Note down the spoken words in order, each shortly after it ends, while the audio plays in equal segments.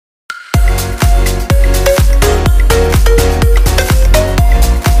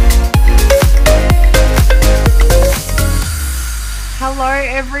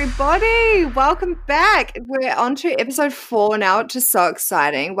everybody. Welcome back. We're on to episode 4 now, which is so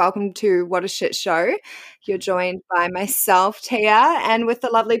exciting. Welcome to What a Shit Show. You're joined by myself, Tia, and with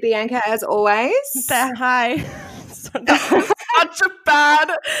the lovely Bianca as always. Hi. Such a bad.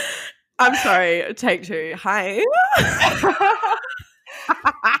 I'm sorry. Take 2. Hi.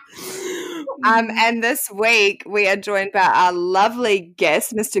 And this week we are joined by our lovely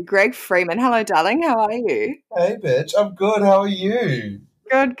guest, Mr. Greg Freeman. Hello, darling. How are you? Hey, bitch. I'm good. How are you?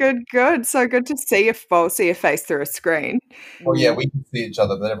 Good. So good to see your face through a screen. Oh, yeah, we can see each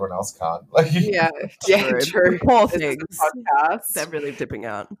other, but everyone else can't. Yeah, true. Poor things. They're really dipping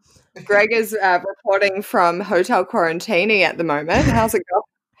out. Greg is reporting from Hotel Quarantini at the moment. How's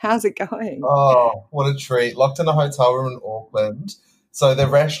it going? Oh, what a treat. Locked in a hotel room in Auckland. So they're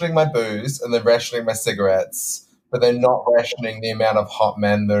rationing my booze and they're rationing my cigarettes, but they're not rationing the amount of hot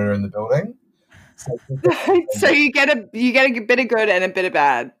men that are in the building. So you get a bit of good and a bit of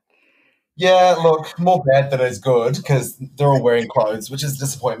bad. Yeah, look, more bad than is good because they're all wearing clothes, which is a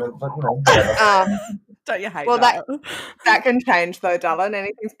disappointment, but you know, whatever. Don't you hate that? That can change though, darling.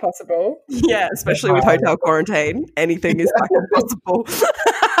 Anything's possible. Yeah, especially with hotel quarantine. Anything is fucking possible.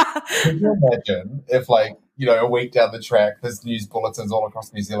 Can you imagine if, like, you know, a week down the track, there's news bulletins all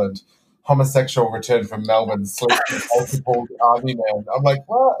across New Zealand, homosexual returned from Melbourne, sleeps with multiple army men. I'm like,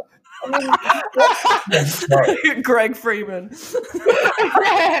 what? Greg Freeman.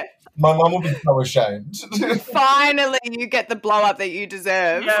 My mum will be so ashamed. Finally, you get the blow up that you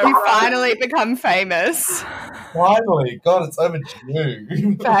deserve. Yeah, you finally become famous. Finally. God, it's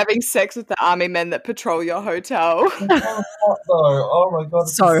overdue. For having sex with the army men that patrol your hotel. It's so hot, though. Oh, my God.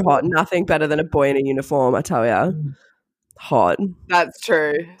 So hot. Nothing better than a boy in a uniform, I tell you. Hot. That's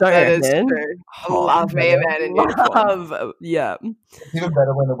true. That is true. I love me a man in uniform. Yeah. It's even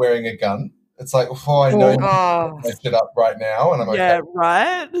better when they're wearing a gun. It's like, I know you shit up right now, and I'm okay. Yeah,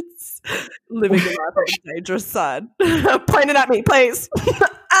 right? It's living the life on the dangerous side. Point it at me, please.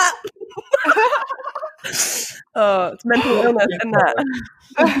 It's mental illness, isn't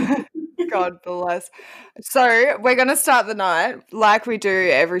that? God bless. So we're going to start the night like we do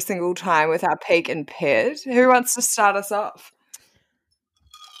every single time with our peak and pit. Who wants to start us off?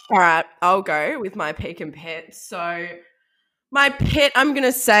 All right, I'll go with my peak and pit. So my pit, I'm going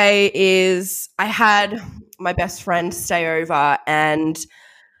to say, is I had my best friend stay over and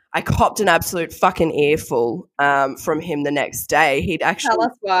I copped an absolute fucking earful from him the next day. He'd actually...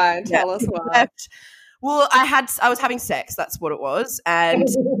 Tell us why. Well, I was having sex, that's what it was, and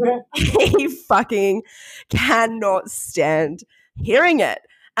he fucking cannot stand hearing it.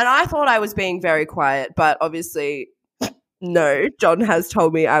 And I thought I was being very quiet, but obviously, no, John has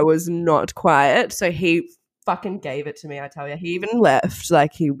told me I was not quiet, so he fucking gave it to me, I tell you. He even left,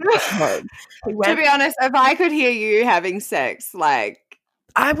 like he went home. To be honest, if I could hear you having sex, like,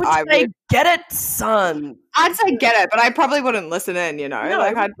 I would say, get it, son. I'd say get it, but I probably wouldn't listen in, you know? No,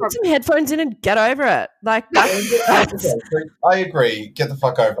 like, I'd put some headphones in and get over it. Like, I agree. Get the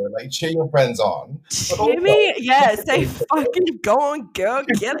fuck over it. Like, cheer your friends on. Cheer me? Yeah, say fucking go on, girl,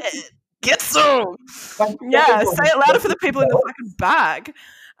 get it. Get some. Yeah, say it louder for the people in the fucking back.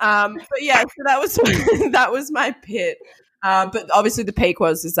 But yeah, so that was my pit. But obviously the peak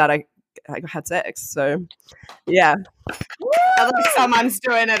is that I had sex. So yeah. At least someone's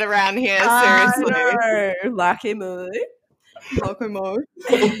doing it around here, seriously. Lucky me. Lucky me.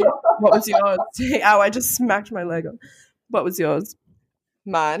 What was yours? Oh, I just smacked my leg on. What was yours?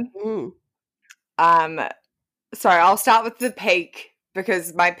 Mine? Sorry, I'll start with the peak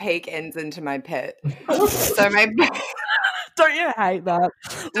because my peak ends into my pit. So my... Don't you hate that?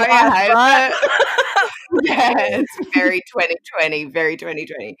 Don't you hate that? Yeah, it's very 2020, very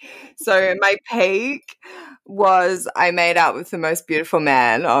 2020. So my peak was I made out with the most beautiful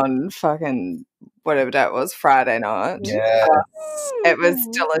man on fucking whatever day it was, Friday night. Yeah. It was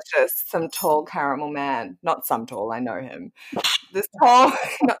delicious. Some tall caramel man. Not some tall, I know him. This tall,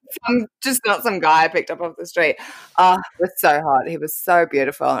 not some guy I picked up off the street. It was so hot. He was so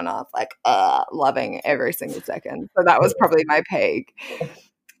beautiful and I was like, loving every single second. So that was probably my peak.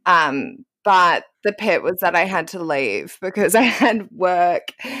 But the pit was that I had to leave because I had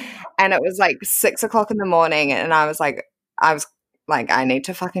work and it was like 6 o'clock in the morning and I was like, I need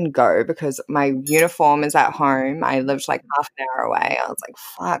to fucking go because my uniform is at home. I lived like half an hour away. I was like,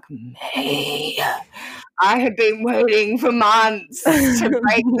 fuck me. I had been waiting for months to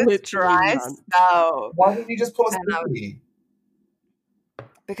break this dry spell. Why didn't you just pull a sticky?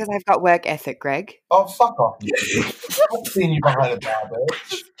 Because I've got work ethic, Greg. Oh, fuck off, you. I've seen you behind a bar,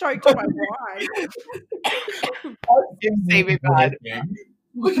 bitch. Choked my wine. You see me behind.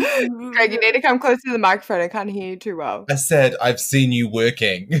 Greg, you need to come closer to the microphone. I can't hear you too well. I said, I've seen you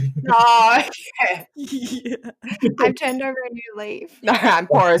working. Oh, yeah. Yeah. I've turned over a new leaf. No, I'm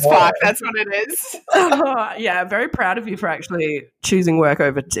poor as fuck. That's what it is. Yeah, very proud of you for actually choosing work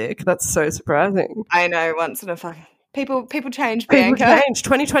over dick. That's so surprising. I know. Once in a fucking people change, People Bianca. change.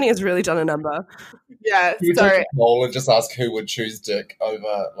 2020 has really done a number. Yeah. You So take a poll and just ask who would choose dick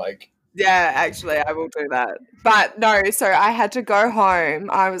over, like, yeah, actually, I will do that. But no, so I had to go home.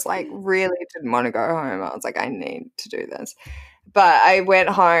 I was like, really didn't want to go home. I was like, I need to do this. But I went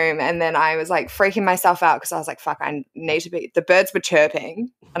home and then I was like freaking myself out because I was like, fuck, I need to be. The birds were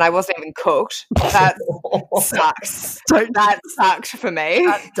chirping and I wasn't even cooked. That sucks. That sucked for me.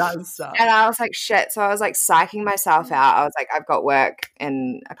 That does suck. And I was like, shit. So I was like psyching myself out. I was like, I've got work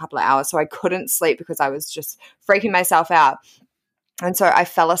in a couple of hours. So I couldn't sleep because I was just freaking myself out. And so I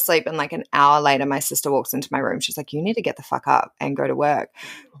fell asleep and like an hour later, my sister walks into my room. She's like, you need to get the fuck up and go to work.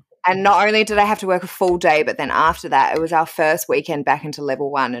 And not only did I have to work a full day, but then after that, it was our first weekend back into level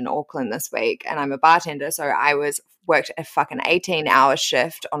 1 in Auckland this week. And I'm a bartender. So I worked a fucking 18-hour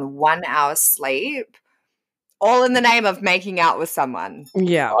shift on 1 hour sleep, all in the name of making out with someone.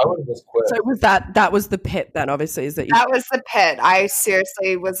 Yeah. I would have just quit. So was that was the pit then, obviously, is that you That was the pit. I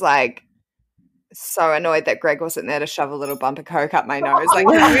seriously was like, so annoyed that Greg wasn't there to shove a little bump of coke up my nose. Like,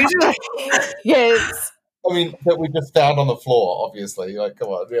 usually yes. I mean, that we just found on the floor, obviously. Like, come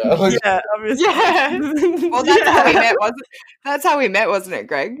on, yeah. Like, yeah, obviously. Yeah. Well, that's how we met, wasn't it? That's how we met, wasn't it,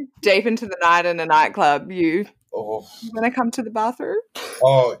 Greg? Deep into the night in a nightclub. You oh, want to come to the bathroom?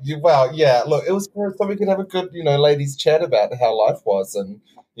 well, yeah. Look, it was so we could have a good, ladies' chat about how life was and,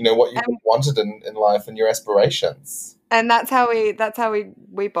 what you wanted in life and your aspirations. And that's how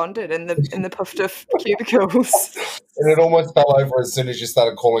we bonded in the puffed off cubicles. And it almost fell over as soon as you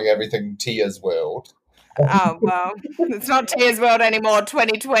started calling everything Tia's World. Oh, well, it's not Tia's World anymore.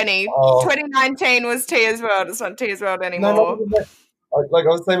 2020. 2019 was Tia's World. It's not Tia's World anymore. No, like I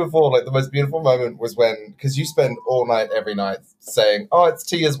was saying before, like the most beautiful moment was because you spend all night, every night saying, "Oh, it's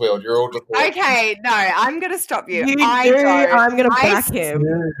Tia's World." You're all just like, okay. No, I'm going to stop you. I'm going to back him.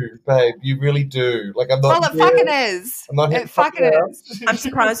 Babe, you really do. Like I'm not. Well, it fucking is. I'm not it fucking is. I'm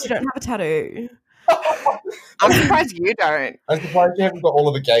surprised you don't have a tattoo. I'm surprised you don't. I'm surprised you haven't got all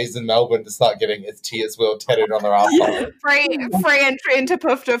of the gays in Melbourne to start getting "It's Tia's World" tattooed on their arsehole. Free entry into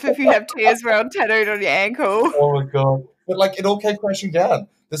Puffed Off if you have Tia's World tattooed on your ankle. Oh my god! But like it all came crashing down.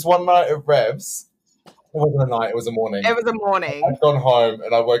 This one night of revs. It wasn't a night. It was a morning. It was a morning. I'd gone home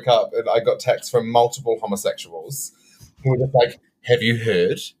and I woke up and I got texts from multiple homosexuals who were just like, "Have you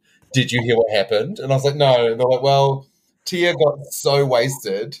heard? Did you hear what happened?" And I was like, "No." And they're like, "Well, Tia got so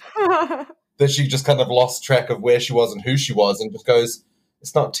wasted that she just kind of lost track of where she was and who she was and just goes,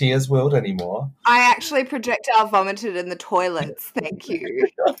 it's not Tia's World anymore." I actually projectile vomited in the toilets. Thank you.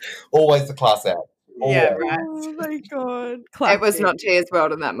 Always the class act. Always. Yeah, right. Oh my god. Classic. It was not Tia's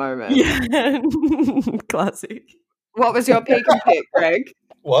World in that moment. Yeah. Classic. What was your peak and pit, Greg?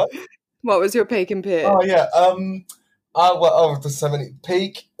 What? What was your peak and pit? Oh, yeah. There's so many.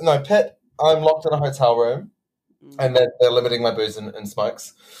 Pit, I'm locked in a hotel room and they're limiting my booze and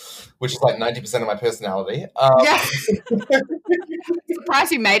smokes, which is like 90% of my personality. Yeah.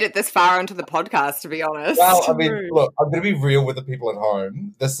 Surprised you made it this far onto the podcast, to be honest. Well, I mean, look, I'm going to be real with the people at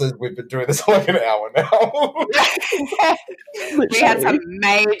home. We've been doing this for like an hour now. We had some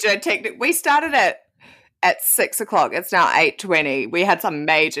major technical. We started at 6 o'clock. It's now 8:20. We had some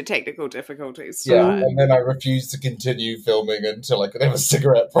major technical difficulties. Yeah, and then I refused to continue filming until I could have a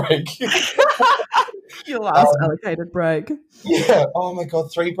cigarette break. Your last allocated break. Yeah. Oh my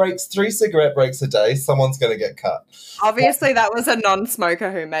god, 3 cigarette breaks a day. Someone's going to get cut. Obviously, that was a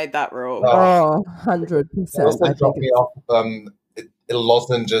non-smoker who made that rule. Oh, 100%. They also dropped me off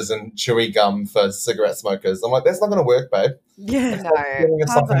lozenges and chewy gum for cigarette smokers. I'm like, that's not going to work, babe. Yeah. No.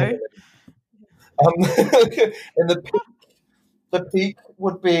 And the peak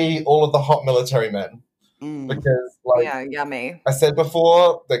would be all of the hot military men. Because, like, yeah, yummy. I said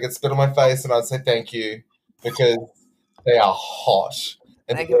before, they could spit on my face and I'd say thank you because they are hot.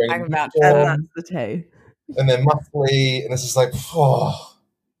 And, and that's the tea. And they're muscly, and it's just like, oh.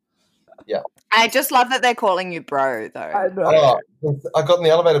 Yeah. I just love that they're calling you bro, though. I know. I got in the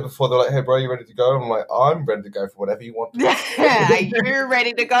elevator before. They're like, hey, bro, you ready to go? And I'm like, I'm ready to go for whatever you want. Are you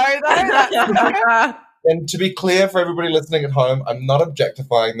ready to go, though? And to be clear for everybody listening at home, I'm not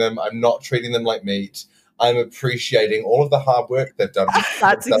objectifying them. I'm not treating them like meat. I'm appreciating all of the hard work they've done.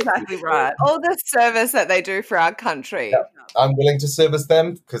 That's exactly right. All the service that they do for our country. Yeah. I'm willing to service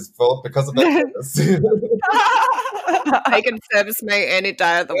them because of their service. They can service me any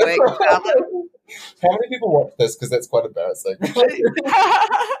day of the week. How many people watch this? Because that's quite embarrassing.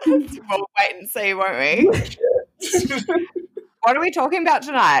 We'll wait and see, won't we? What are we talking about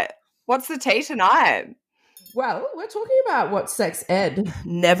tonight? What's the tea tonight? Well, we're talking about what sex ed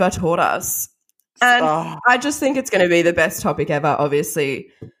never taught us. And I just think it's going to be the best topic ever, obviously,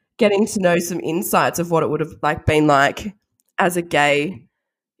 getting to know some insights of what it would have been like as a gay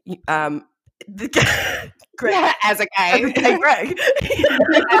Greg. Yeah, as a gay Greg. As a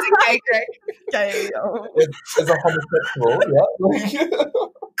gay Greg. Gay, As a homosexual, yeah.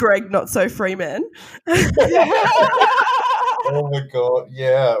 Greg, not so free man. Oh my god,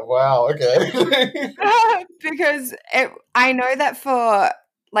 yeah, wow, okay. Because I know that for,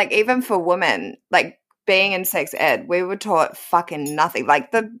 like, even for women, like, being in sex ed, we were taught fucking nothing.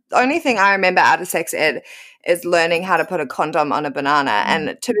 Like, the only thing I remember out of sex ed is learning how to put a condom on a banana.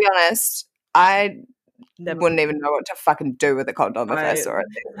 And to be honest, I wouldn't even know what to fucking do with a condom if I saw it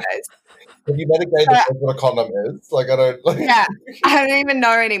these days. Have you met a gay that knows what a condom is? Like, I don't... Like... Yeah, I don't even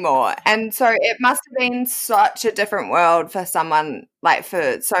know anymore. And so it must have been such a different world for someone, like,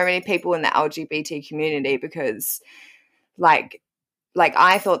 for so many people in the LGBT community, because, like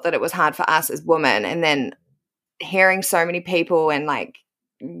I thought that it was hard for us as women, and then hearing so many people and, like,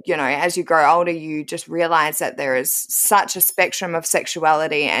 you know, as you grow older, you just realize that there is such a spectrum of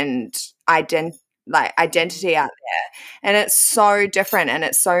sexuality and identity out there, and it's so different and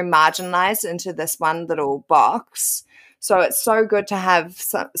it's so marginalized into this one little box. So it's so good to have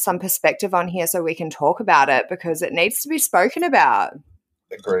some perspective on here so we can talk about it, because it needs to be spoken about.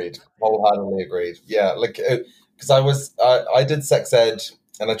 Agreed. Wholeheartedly agreed. Yeah, like, because I did sex ed,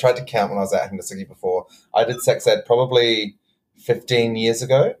 and I tried to count when I was at Hindusiki before. I did sex ed probably 15 years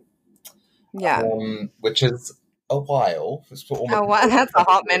ago. Yeah. Which is a while. That's a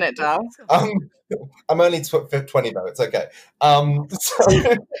hot minute, Dal. I'm only 20 though. It's okay. So,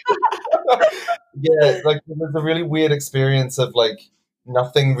 yeah, like, it was a really weird experience of, like,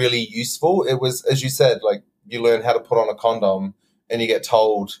 nothing really useful. It was, as you said, like, you learn how to put on a condom, and you get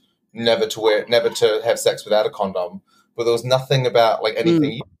told never to have sex without a condom. But there was nothing about, like,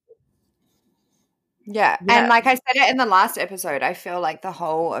 anything. Yeah. And like I said it in the last episode, I feel like the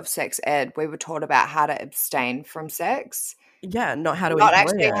whole of sex ed, we were taught about how to abstain from sex. Yeah, not how to not enjoy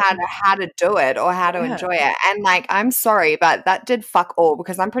actually it. how to do it or how to enjoy it. And, like, I'm sorry, but that did fuck all,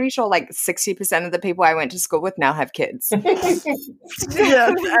 because I'm pretty sure like 60% of the people I went to school with now have kids. Yeah,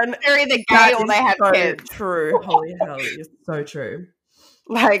 and they're either gay or they have so kids. True. Holy hell, it's so true.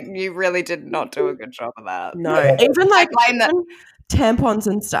 Like, you really did not do a good job of that. No, even like tampons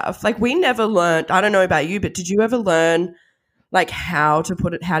and stuff. Like, we never learned. I don't know about you, but did you ever learn, like, how to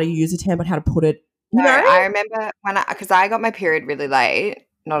use a tampon, how to put it? No, I remember because I got my period really late.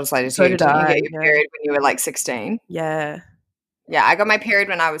 Not as late as you. Did you get your period when you were like 16? Yeah. Yeah, I got my period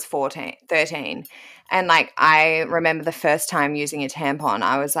when I was 13. And, like, I remember the first time using a tampon,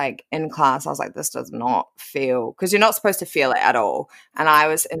 I was, like, in class, I was like, this does not feel – because you're not supposed to feel it at all. And I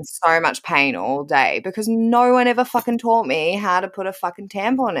was in so much pain all day because no one ever fucking taught me how to put a fucking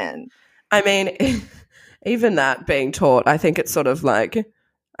tampon in. I mean, even that being taught, I think it's sort of like,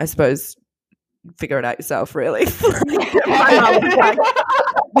 I suppose – figure it out yourself, really. My mum was like,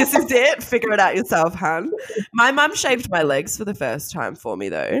 this is it, figure it out yourself, hun. My mum shaved my legs for the first time for me,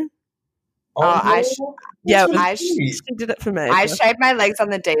 though. She did it for me. I shaved my legs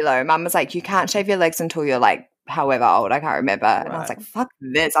on the D-Lo. Mum was like, you can't shave your legs until you're like however old, I can't remember. Right. And I was like, fuck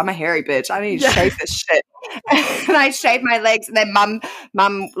this, I'm a hairy bitch, I need to shave this shit. And I shaved my legs, and then mum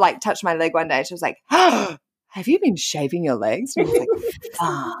like touched my leg one day. She was like, have you been shaving your legs? And I was like,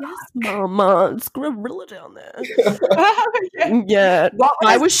 fuck. Yes, Mama, it's gorilla down there. Yeah.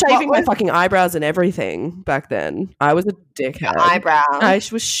 I was shaving my fucking eyebrows and everything back then. I was a dickhead. Eyebrows. I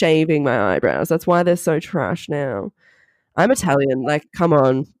was shaving my eyebrows. That's why they're so trash now. I'm Italian. Like, come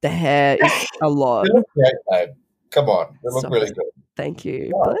on. The hair is a lot. You look great, babe. Come on. They look really good. Thank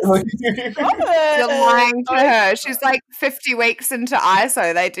you. You're lying to her. She's like 50 weeks into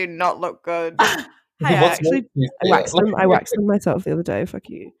ISO. They do not look good. Hey, I waxed them myself the other day. Fuck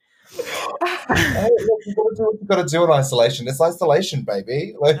you. You've got to do in isolation. It's isolation,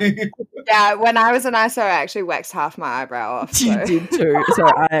 baby. Yeah, when I was in ISO, I actually waxed half my eyebrow off. So. You did too. So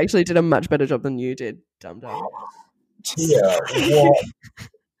I actually did a much better job than you did, dum. Yeah.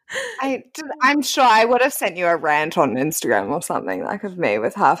 I'm sure I would have sent you a rant on Instagram or something, like, of me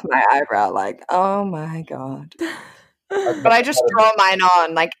with half my eyebrow. Like, oh my God. But I just draw mine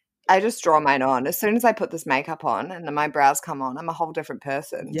on. Like, I just draw mine on. As soon as I put this makeup on and then my brows come on, I'm a whole different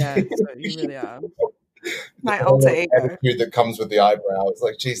person. Yeah, so you really are. My The whole alter ego. attitude that comes with the eyebrow. It's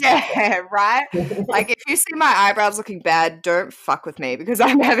like, Jesus. Yeah, right? Like, if you see my eyebrows looking bad, don't fuck with me because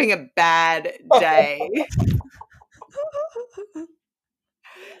I'm having a bad day.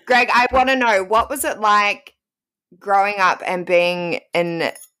 Greg, I want to know, what was it like growing up and being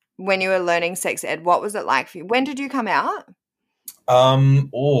in, when you were learning sex ed, what was it like for you? When did you come out?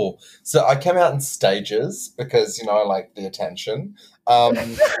 So I came out in stages because, you know, I like the attention.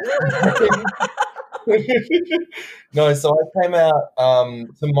 No, so I came out to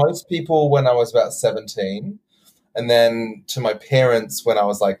most people when I was about 17, and then to my parents when I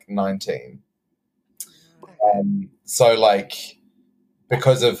was like 19. So like,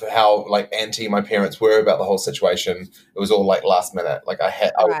 because of how like anti my parents were about the whole situation, it was all like last minute. Like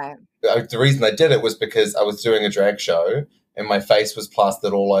the reason I did it was because I was doing a drag show and my face was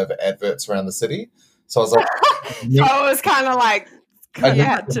plastered all over adverts around the city. So I was like, so it was kind of like,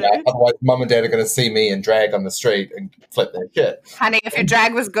 otherwise mum and dad are going to see me in drag on the street and flip their shit. Honey, if your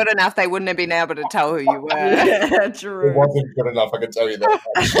drag was good enough, they wouldn't have been able to tell who you were. Yeah, true. It wasn't good enough, I can tell you that.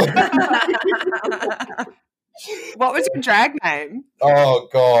 What was your drag name? Oh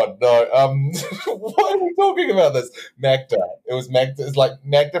God, no. Why are we talking about this? Magda. It was Magda. It's like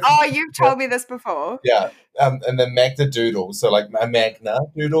Magda. Oh, you've told me this before. Yeah. And then Magda Doodle. So like a Magna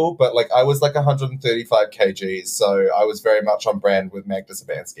Doodle, but like I was like 135 kgs, so I was very much on brand with Magda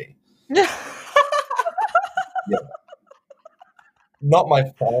Sabansky. Yeah. Not my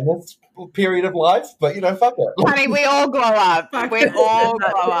finest period of life, but you know, fuck it. Honey, we all grow up. We all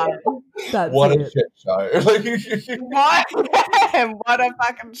grow up. What a shit show. What a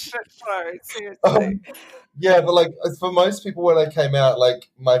fucking shit show. Seriously. Yeah, but like for most people when I came out,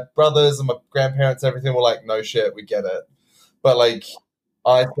 like my brothers and my grandparents, everything were like, no shit, we get it. But like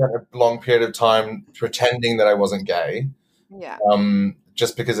I spent a long period of time pretending that I wasn't gay. Yeah.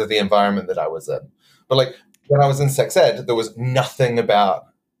 Just because of the environment that I was in. But like when I was in sex ed, there was nothing about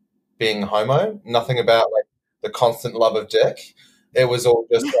being homo, nothing about like the constant love of dick. It was all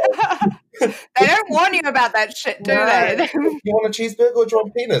just like, they don't warn you about that shit, do they? You want a cheeseburger or do you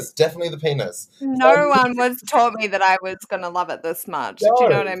want penis? Definitely the penis. No one was taught me that I was going to love it this much. No. Do you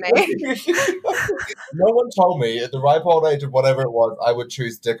know what I mean? No one told me at the ripe old age of whatever it was, I would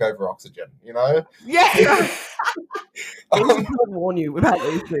choose dick over oxygen, you know? Yeah. They just can't warn you about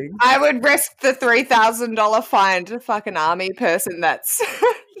these things. I would risk the $3,000 fine to fuck an army person that's...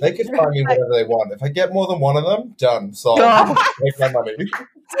 They can find me whatever they want. If I get more than one of them, done. So make my money.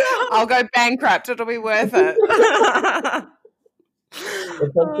 I'll go bankrupt. It'll be worth it.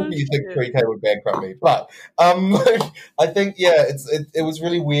 You think 3K would bankrupt me, but I think it was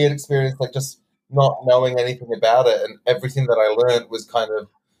really weird experience, like just not knowing anything about it, and everything that I learned was kind of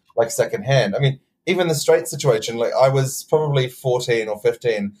like secondhand. I mean, even the straight situation, like I was probably 14 or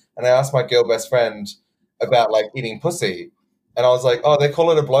 15, and I asked my girl best friend about like eating pussy. And I was like, oh, they call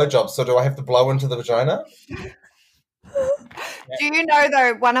it a blowjob, so do I have to blow into the vagina? Do you know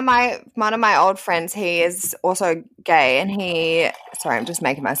though, one of my old friends, he is also gay, and sorry, I'm just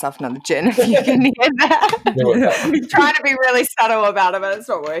making myself another gin if you can hear that. I'm trying to be really subtle about it, but it's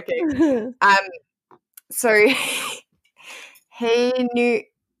not working. So he knew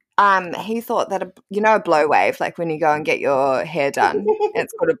he thought that a blow wave, like when you go and get your hair done,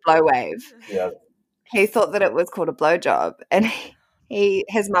 it's called a blow wave. Yeah. He thought that it was called a blowjob, and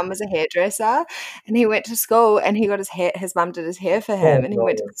his mum was a hairdresser, and he went to school and he got his mum did his hair for him, and he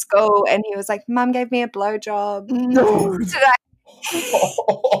went to school and he was like, Mum gave me a blowjob. No.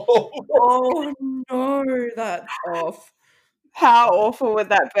 Oh no, that's off. How awful would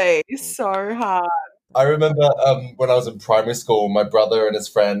that be? So hard. I remember when I was in primary school, my brother and his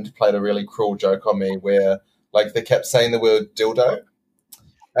friend played a really cruel joke on me where like they kept saying the word dildo.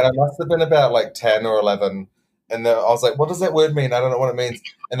 And I must have been about like 10 or 11. And I was like, what does that word mean? I don't know what it means.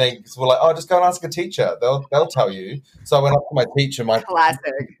 And they were like, oh, just go and ask a teacher. They'll tell you. So I went up to my teacher,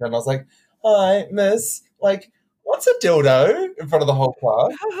 classic. And I was like, hi, miss, like, what's a dildo? In front of the whole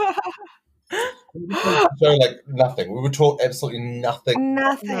class. So like nothing. We were taught absolutely nothing.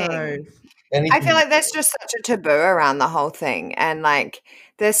 Nothing. No. I feel like there's just such a taboo around the whole thing. And like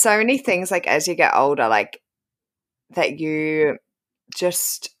there's so many things like as you get older, like that you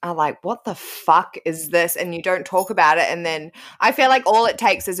just are like, what the fuck is this? And you don't talk about it. And then I feel like all it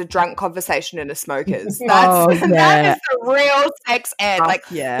takes is a drunk conversation and a smoker's. That is the real sex ed.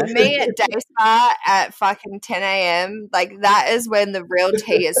 Me at day spa at fucking 10 a.m. Like that is when the real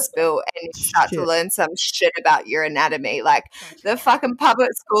tea is spilled and you start to learn some shit about your anatomy. Like the fucking public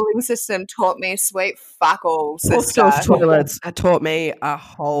schooling system taught me sweet fuck all, sister. Toilets taught me a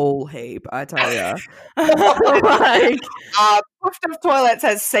whole heap, I tell you. Like, Hoofed of Toilets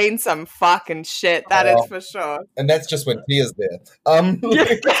has seen some fucking shit, that is for sure. And that's just when Tia's there.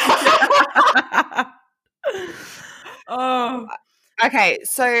 Oh. Okay,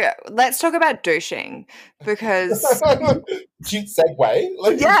 so let's talk about douching because Cute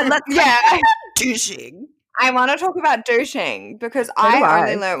segue. Yeah, yeah, douching. I want to talk about douching because do I I.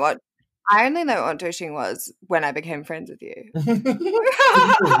 only learned what douching was when I became friends with you.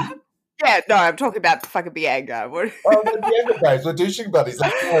 Yeah, no, I'm talking about fucking Bianca. The Bianca guys, we're douching buddies. No.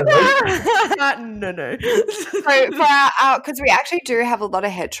 So for our because we actually do have a lot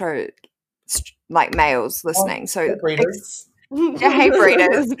of hetero like males listening. So breeders. hey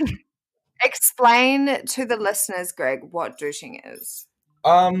breeders, explain to the listeners, Greg, what douching is.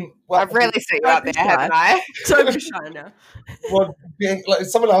 Well, I've really set you up there, haven't I? So shy now. Well,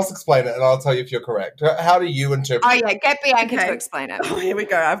 someone else explain it, and I'll tell you if you're correct. How do you interpret? Oh yeah, get Bianca Okay. to explain it. Oh, here we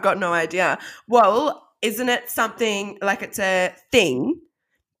go. I've got no idea. Well, isn't it something like it's a thing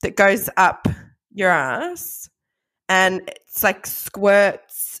that goes up your ass and it's like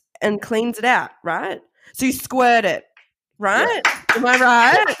squirts and cleans it out, right? So you squirt it, right? Yeah. Am I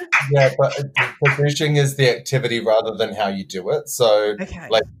right? Yeah, but douching is the activity rather than how you do it. So, Okay.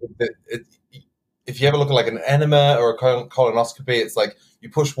 like, if you ever look at like an enema or a colonoscopy, it's like you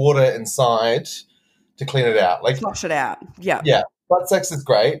push water inside to clean it out. Like, Flush it out. Yeah. yeah, butt sex is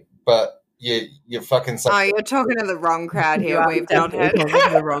great, but you're fucking. Oh, you're talking to the wrong crowd here. We've done it. Talking to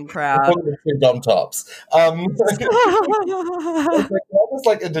the wrong crowd. Talking to two dom tops. Can I just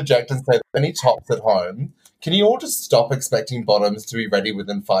like interject and say, any tops at home, can you all just stop expecting bottoms to be ready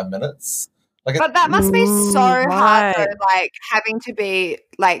within 5 minutes? Like, But that must be so hard, right. though, like having to be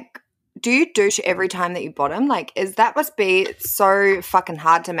like, do you douche every time that you bottom? Like, that must be so fucking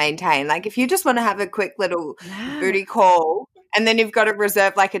hard to maintain. Like, if you just want to have a quick little booty call and then you've got to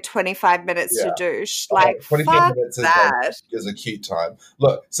reserve like a 25 minutes to douche, like, 25 fuck minutes that. is a cute time.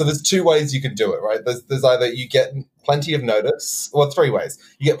 Look, so there's two ways you can do it, right? There's either you get plenty of notice, well, three ways.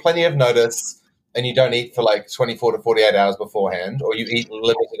 You get plenty of notice and you don't eat for like 24 to 48 hours beforehand, or you eat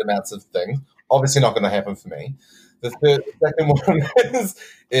limited amounts of things. Obviously not going to happen for me. The second one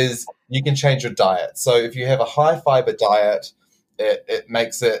is you can change your diet. So if you have a high fiber diet, it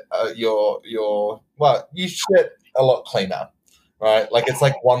makes it you shit a lot cleaner, right? Like it's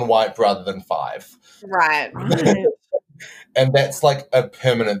like one wipe rather than 5. Right. And that's like a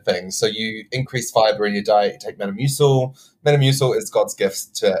permanent thing. So you increase fiber in your diet, you take Metamucil. Metamucil is God's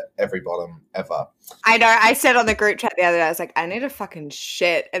gift to every bottom ever. I know. I said on the group chat the other day, I was like, I need a fucking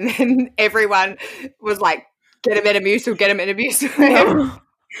shit. And then everyone was like, get a Metamucil, get a Metamucil.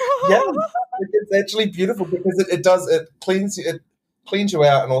 Yeah, it's actually beautiful because it cleans you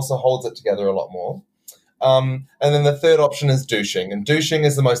out and also holds it together a lot more. And then the third option is douching. And douching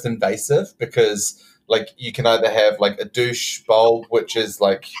is the most invasive because like you can either have like a douche bowl, which is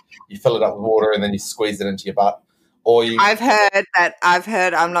like you fill it up with water and then you squeeze it into your butt. Or I've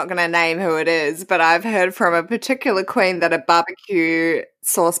heard, I'm not going to name who it is, but I've heard from a particular queen that a barbecue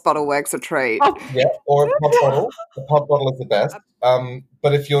sauce bottle works a treat. Oh. Yeah, or a pop bottle. The pop bottle is the best.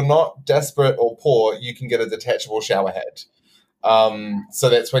 But if you're not desperate or poor, you can get a detachable shower head. So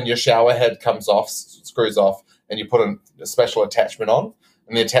that's when your shower head comes off, screws off, and you put a special attachment on,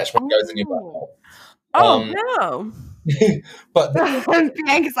 and the attachment goes in your butt. No. But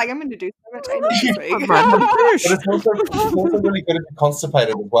Bianca's like, I'm going to do so much this week. But it's also really good if you're constipated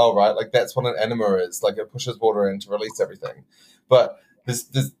as well, right? Like that's what an enema is. Like it pushes water in to release everything. But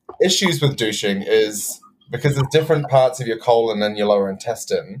there's issues with douching is because there's different parts of your colon and your lower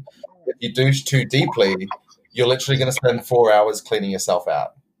intestine. If you douche too deeply, you're literally going to spend 4 hours cleaning yourself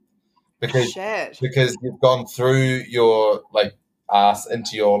out because you've gone through your like ass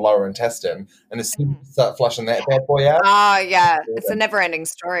into your lower intestine, and as soon as you start flushing that bad boy out. Oh yeah, it's a never-ending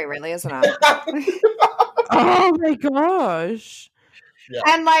story, really, isn't it? Oh my gosh! Yeah.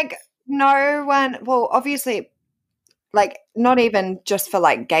 And like no one, well, obviously, like not even just for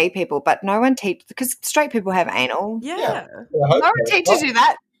like gay people, but no one teaches because straight people have anal. Yeah. No one teaches you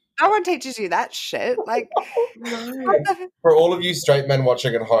that. No one teaches you that shit. Like, for all of you straight men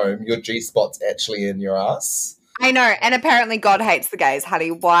watching at home, your G-spot's actually in your ass. I know, and apparently God hates the gays.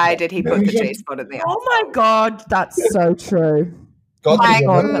 Honey, why did he put the G-spot in the ass? Oh my god, that's so true. God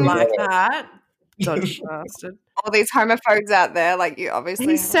Like that. Dodge bastard. All these homophobes out there, like you obviously.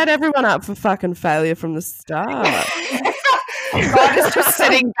 He set everyone up for fucking failure from the start. God is just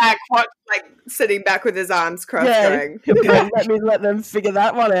sitting back with his arms crossed, going. Let them figure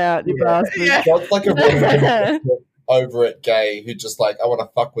that one out, you bastard. Yeah. God's like a really good over it gay who just like, I want to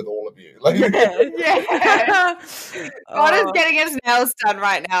fuck with all of you. Like, Yeah. God is Oh. getting his nails done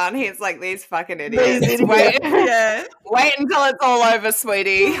right now, and he's like, these fucking idiots. These idiots. Wait, Yeah. wait until it's all over,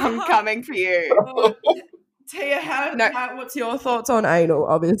 sweetie. I'm coming for you. Tia, No. what's your thoughts on anal?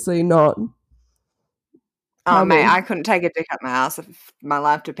 Obviously not. Oh, Tell mate, me. I couldn't take a dick up my ass if my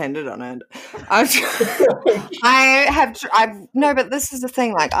life depended on it. No, but this is the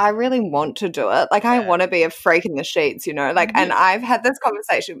thing. Like, I really want to do it. Like, I want to be a freak in the sheets, you know? Like, and I've had this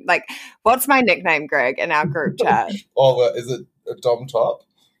conversation. Like, what's my nickname, Greg, in our group chat? Is it a Dom Top?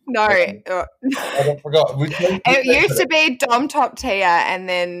 No, I forgot. it used to be Dom Top Tia, and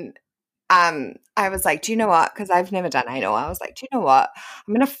then I was like, do you know what? Because I've never done anal. I was like, do you know what?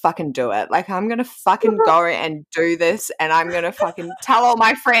 I'm going to fucking do it. Like, I'm going to fucking go and do this, and I'm going to fucking tell all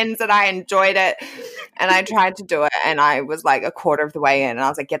my friends that I enjoyed it. And I tried to do it, and I was like a quarter of the way in, and I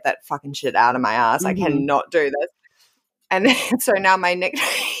was like, get that fucking shit out of my ass. I cannot do this. And then, so now my nickname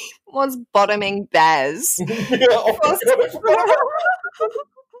was Bottoming Baz.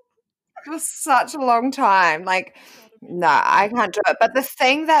 For such a long time. Like, no, I can't do it. But the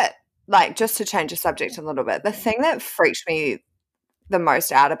thing that, like, just to change the subject a little bit, the thing that freaked me the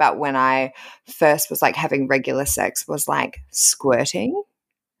most out about when I first was like having regular sex was like squirting.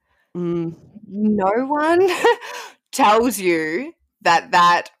 No one tells you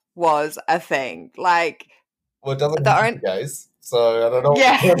that was a thing. Like, well, it doesn't happen to guys, so I don't know.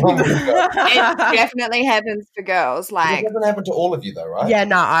 Yeah. It it definitely happens for girls. Like, doesn't happen to all of you, though, right? Yeah,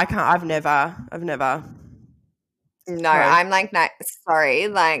 no, I can't. I've never. no, I'm like,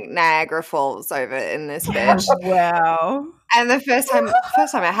 like Niagara Falls over in this bitch. Wow. And the first time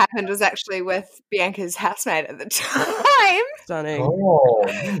it happened was actually with Bianca's housemate at the time. Stunning. Oh,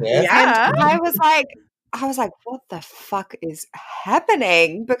 yeah. And I was like, what the fuck is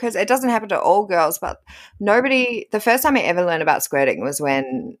happening? Because it doesn't happen to all girls, but the first time I ever learned about squirting was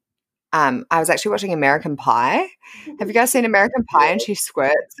when I was actually watching American Pie. Have you guys seen American Pie? And she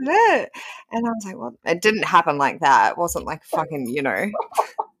squirts in it. And I was like, well, it didn't happen like that. It wasn't like fucking, you know.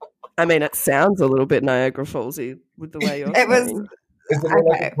 I mean, it sounds a little bit Niagara Fallsy with the way you're It was. saying. Is it more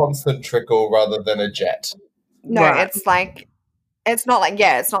like a constant trickle rather than a jet? No, Right. it's like, it's not like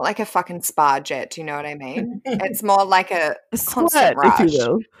a fucking spa jet. Do you know what I mean? It's more like a constant Squirt, rush. if you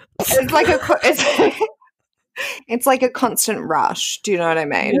will. It's like it's like a constant rush. Do you know what I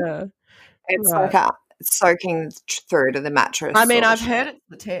mean? Yeah. It's Right. like soaking through to the mattress. I mean, sort of I've shit. heard it's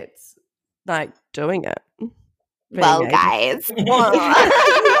the tits, like doing it. Well, Being guys,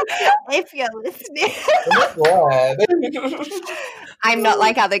 if you're listening, I'm not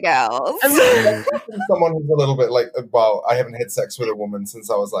like other girls. Someone who's a little bit like, well, I haven't had sex with a woman since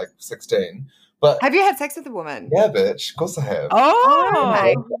I was like 16. But Have you had sex with a woman? yeah, bitch, of course I have.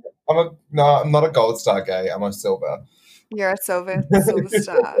 Oh, I'm not a gold star gay. I'm a silver. You're a silver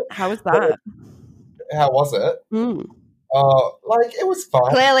star. how was that? How was it? Mm. Like it was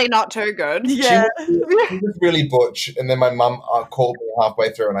fine. Clearly not too good. Yeah. She was really butch, and then my mum called me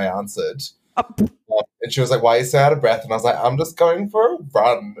halfway through, and I answered. And she was like, "Why are you so out of breath?" And I was like, "I'm just going for a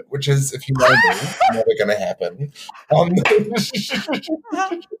run," which is, if you know me, never going to happen.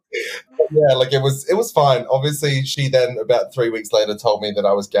 Yeah, like it was fine. Obviously, she then about 3 weeks later told me that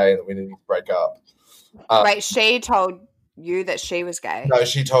I was gay and that we needed to break up. Wait, she told you that she was gay? No,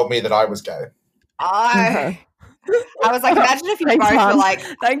 she told me that I was gay. Oh. Okay. I was like, imagine if you Thanks, both Mum. were like,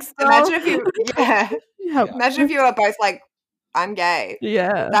 Thanks, imagine if you, imagine if you were both like, I'm gay.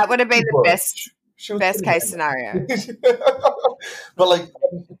 Yeah. That would have been the She was best pretty case scenario. But like,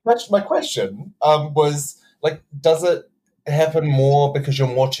 my question was like, does it happen more because you're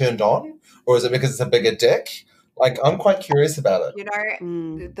more turned on, or is it because it's a bigger dick? Like, I'm quite curious about it. You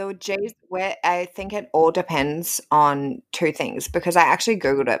know, the G's where I think it all depends on two things, because I actually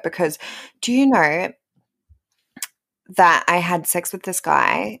Googled it, because do you know that I had sex with this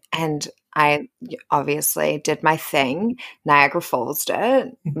guy and I obviously did my thing, Niagara Falls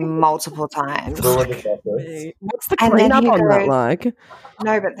did multiple times. Ruined the process. What's the And then cleanup he on that goes- like?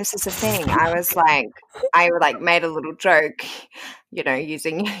 No, but this is the thing. I made a little joke, you know,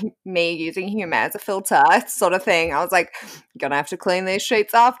 using humor as a filter sort of thing. I was like, gonna have to clean these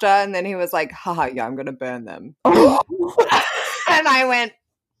sheets after. And then he was like, haha, yeah, I'm gonna burn them. And I went,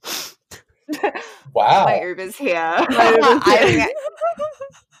 Wow, my Uber's here. Uber's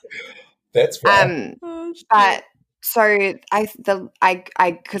that's right. But so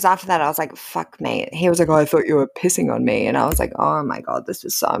because after that I was like, fuck me. He was like, oh, I thought you were pissing on me. And I was like, oh my God, this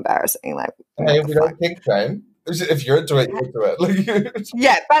is so embarrassing. Like, Hey, what we the don't fuck? think shame. If you're into it, you're into it. Like,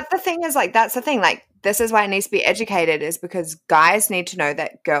 Yeah, but the thing is, like, that's the thing. Like, this is why it needs to be educated, is because guys need to know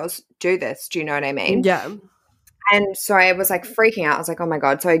that girls do this. Do you know what I mean? Yeah. And so I was like freaking out. I was like, oh my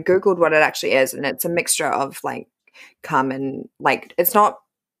God. So I Googled what it actually is. And it's a mixture of like cum and like, it's not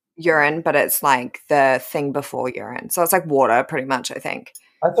urine, but it's like the thing before urine. So it's like water pretty much, I think.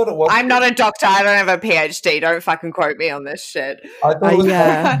 I thought it was. I'm not a doctor. I don't have a PhD. Don't fucking quote me on this shit. I thought it was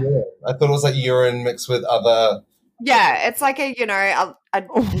Yeah. like urine. I thought it was like urine mixed with other. Yeah, it's like a, a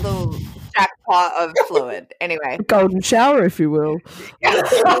little jackpot of fluid. Anyway. Golden shower, if you will.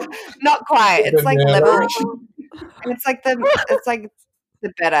 Not quite. It's like Yeah. liver. And it's like the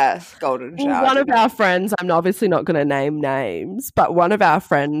better golden shower. One of our friends, I'm obviously not going to name names, but one of our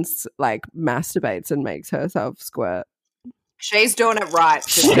friends like masturbates and makes herself squirt. She's doing it right.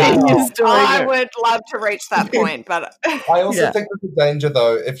 She is doing I it. would love to reach that point, but I also Yeah. think there's a danger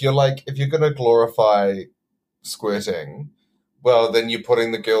though if you're going to glorify squirting, well, then you're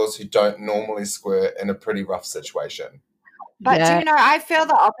putting the girls who don't normally squirt in a pretty rough situation. But Yeah. do you know, I feel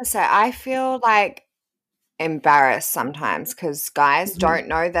the opposite. I feel like embarrassed sometimes because guys don't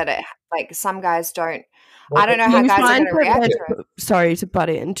know that it, like some guys don't, I don't know Do how you guys are find going to react to it. Sorry to butt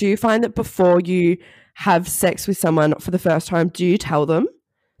in. Do you find that before you have sex with someone for the first time, do you tell them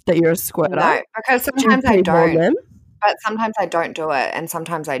that you're a squirter? No, because Do you sometimes I pre-warn don't, them? but sometimes I don't do it and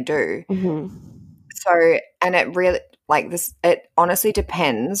sometimes I do. Mhm. So, and it really, like this, it honestly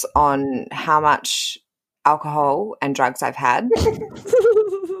depends on how much alcohol and drugs I've had.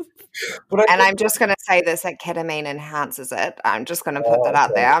 But And I'm just going to say this, that ketamine enhances it. I'm just going to put that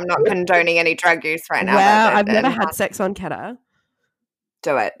out there. I'm not condoning any drug use right now. Wow, but I've it never had enhances- sex on Keta.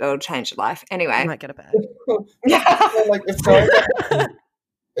 Do it. It'll change your life. I Anyway. might get a bag. Yeah. like if guys,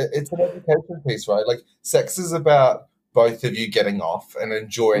 it's an education piece, right? Like sex is about both of you getting off and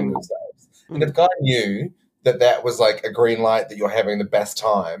enjoying yourselves. And if a guy knew that was like a green light that you're having the best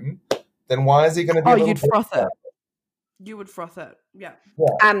time, then why is he going to be? Oh, a little you'd bit froth it. about You would froth it. Yeah.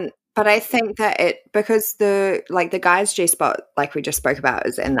 But I think that because the guy's G spot, like we just spoke about,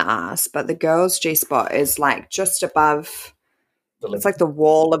 is in the ass, but the girl's G spot is like just above. the It's like the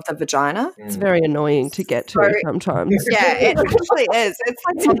wall of the vagina. It's very annoying to get to So- sometimes. Yeah, it actually is. It's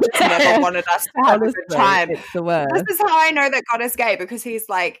like someone never wanted us to have a Honestly, good time. it's the worst. This is how I know that God is gay, because he's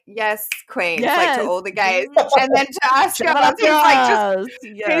like, yes, queen, like Yes. to all the gays. And then to us Shut girls, up, he's like just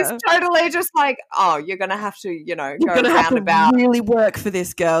yeah. he's totally just like, oh, you're gonna have to, You're go gonna have to roundabout. really work for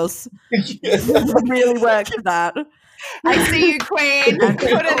this, girls. Really work for that. I see you, queen. Put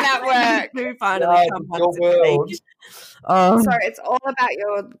in that work. Who finally God, come it's your once a week. world. Oh, So it's all about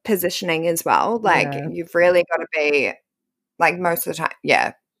your positioning as well. Like Yeah. you've really got to be like most of the time.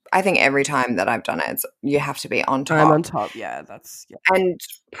 Yeah, I think every time that I've done it, you have to be on top. I'm on top. Yeah, that's And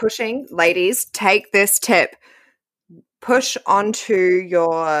pushing, ladies, take this tip. Push onto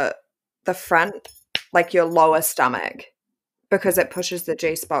the front, like your lower stomach, because it pushes the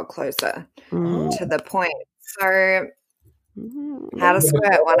G spot closer Mm. to the point. So Mm. how to squirt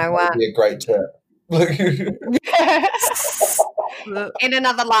That 101. would be a great tip. In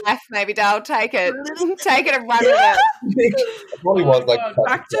another life, maybe Dale, take it. Take it and run with it. It probably was like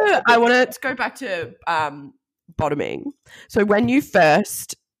Back to I want to go back to bottoming. So when you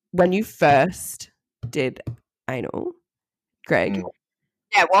first did anal, Greg, Mm.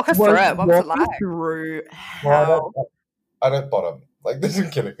 Yeah, walk us through it. What was it walk me like? through Well, how I don't bottom. Like this is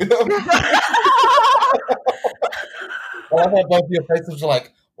kidding. I love how both of your faces are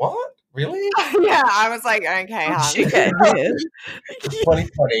like, what? Really? Yeah, I was like, okay, hon. you get here. It's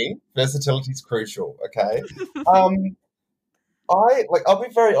 2020. Versatility's crucial. Okay. I'll be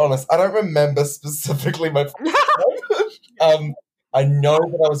very honest. I don't remember specifically my. I know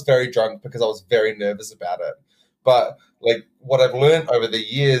that I was very drunk because I was very nervous about it. But like what I've learned over the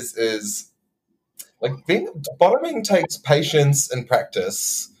years is like bottoming takes patience and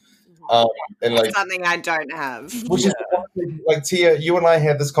practice. And like Something I don't have. which is like Tia, you and I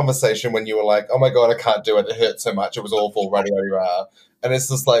had this conversation when you were like, "Oh my god, I can't do it. It hurts so much. It was awful." Rah. And it's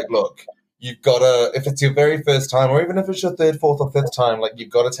just like, look, you've got to. If it's your very first time, or even if it's your third, fourth, or fifth time, like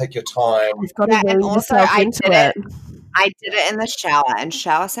you've got to take your time. You've got to Yeah, and will also yourself I into did it. I did it in the shower, and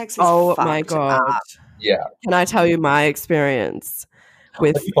shower sex is Oh fucked my god! up. Yeah, Can I tell you my experience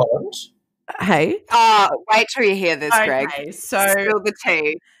with? have you bottomed? Hey, Oh, wait till you hear this, Greg. okay, so Spill the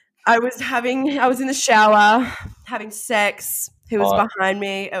tea. I was in the shower having sex. He was Hot. behind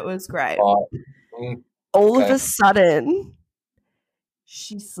me. It was great. Hot. All of okay. a sudden,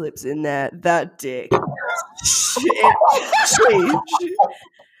 she slips in there. That dick. She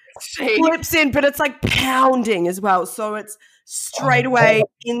slips in, but it's like pounding as well. So it's straight away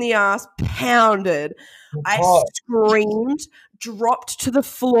in the ass, pounded. I Hot. screamed, dropped to the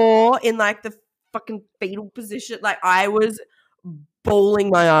floor in like the fucking fetal position. Like I was bawling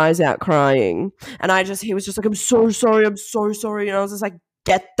my eyes out crying. And he was just like, I'm so sorry. And I was just like,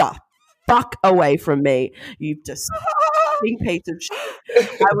 get the fuck away from me, you disgusting piece of shit.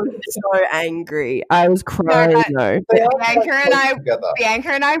 I was so angry. I was crying.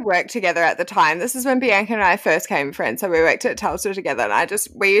 Bianca and I worked together at the time. This is when Bianca and I first came friends. So we worked at Telstra together, and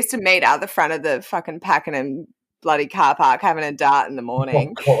we used to meet out the front of the fucking Pakenham bloody car park having a dart in the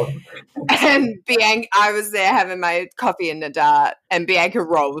morning. And I was there having my coffee and a dart, and Bianca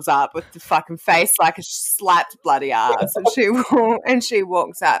rolls up with the fucking face like a slapped bloody ass, and she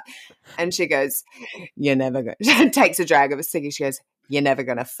walks up and she goes, "You're never going." She takes a drag of a ciggy. She goes, "You're never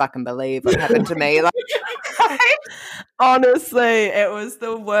gonna fucking believe what happened to me." Like, honestly, it was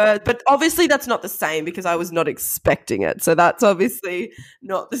the worst. But obviously, that's not the same because I was not expecting it. So that's obviously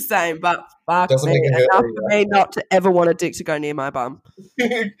not the same. But fuck me, enough for me not to ever want a dick to go near my bum.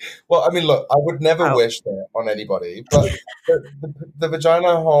 Well, I mean, look, I would never wish that on anybody, but the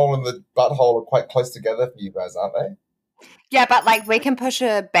vagina hole and the butthole are quite close together for you guys, aren't they? Yeah, but like we can push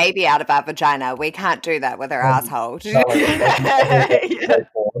a baby out of our vagina. We can't do that with our asshole. No,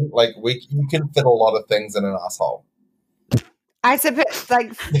 like you can fit a lot of things in an asshole. I suppose,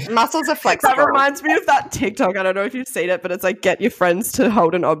 like, muscles are flexible. That reminds me of that TikTok. I don't know if you've seen it, but it's like, get your friends to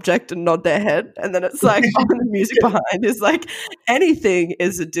hold an object and nod their head. And then it's like, on the music behind is like, anything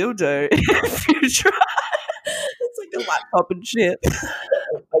is a dildo if you try. It's like a laptop and shit.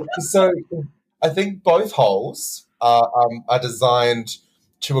 So I think both holes are designed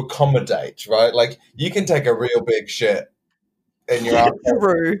to accommodate, right? Like, you can take a real big shit in your asshole.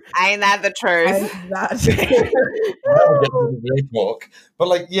 True. Ain't that the truth? But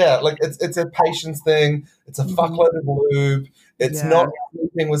like, yeah, like it's a patience thing. It's a fuckload of lube. It's not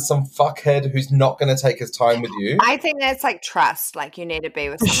sleeping with some fuckhead who's not going to take his time with you. I think that's like trust. Like, you need to be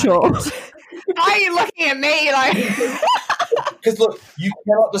with someone. Sure. Why are you looking at me like? Because look, you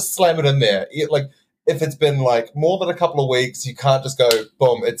cannot just slam it in there. Like, if it's been like more than a couple of weeks, you can't just go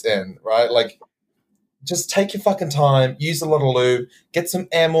boom, it's in, right? Like, just take your fucking time, use a lot of lube, get some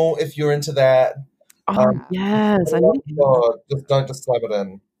amyl if you're into that. Oh, yes. God, just don't just slam it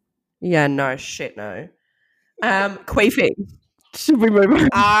in. Yeah, no, shit, no. Queefing. Should we move on?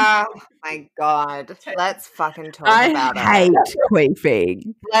 Oh, my God. Let's fucking talk about it. I hate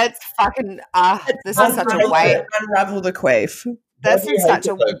queefing. Let's fucking, this is such a way. Unravel the queef. This is such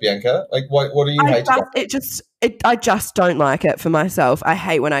a... Bianca? Like, what do you hate about it? I just don't like it for myself. I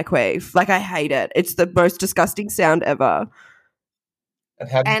hate when I queef. Like, I hate it. It's the most disgusting sound ever.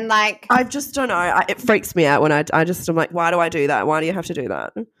 And like... I just don't know. It freaks me out when I'm like, why do I do that? Why do you have to do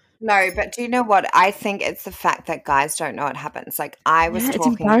that? No, but do you know what? I think it's the fact that guys don't know it happens. Like, I was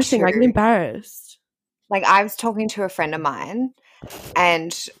talking it's embarrassing. I get embarrassed. Like, I was talking to a friend of mine,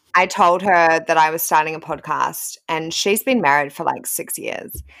 and I told her that I was starting a podcast, and she's been married for like 6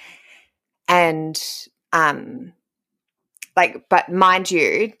 years. And but mind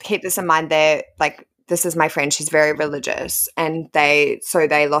you, keep this in mind, they're like, this is my friend, she's very religious, and they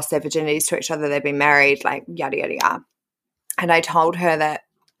lost their virginities to each other, they've been married, like yada yada yada. And I told her that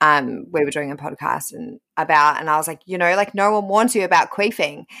we were doing a podcast and I was like, you know, like, no one warns you about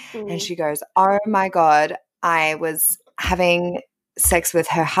queefing. And she goes, oh my God, I was having sex with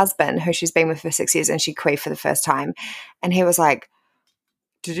her husband, who she's been with for 6 years, and she queefed for the first time. And he was like,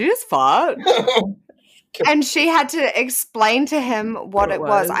 did you just fart? And she had to explain to him what it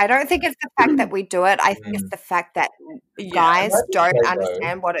was. I don't think it's the fact that we do it. I think it's the fact that guys don't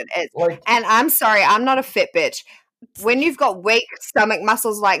understand what it is. Like, and I'm sorry, I'm not a fit bitch. When you've got weak stomach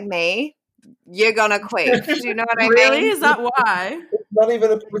muscles like me, you're gonna queef. Do you know what I mean? Really? Is that why?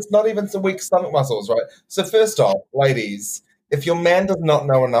 It's not even some weak stomach muscles, right? So first off, ladies, if your man does not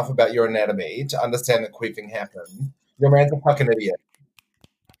know enough about your anatomy to understand that queefing happens, your man's a fucking idiot.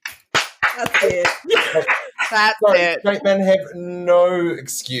 That's it. That's it. Straight men have no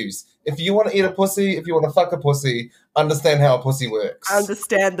excuse. If you want to eat a pussy, if you want to fuck a pussy, understand how a pussy works.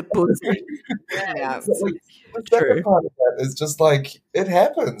 Understand the pussy. Yeah. True. Part of that is just like, it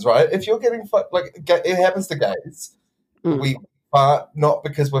happens, right? If you're getting fucked, like, it happens to gays. We fart not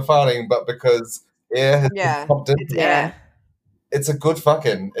because we're farting, but because air has been pumped into it. It's a good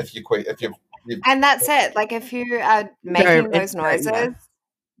fucking if you quit. And that's it. Like, if you are making those noises,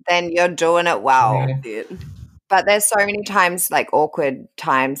 then you're doing it well. Yeah. But there's so many times, like awkward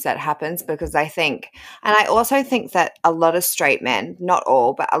times that happens because I think, and I also think that a lot of straight men, not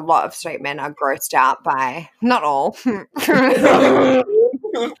all, but a lot of straight men are grossed out by, not all, but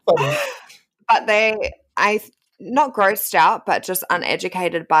not grossed out, but just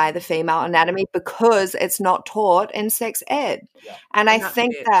uneducated by the female anatomy because it's not taught in sex ed. Yeah. And I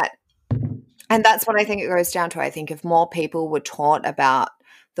think that And that's what I think it goes down to. I think if more people were taught about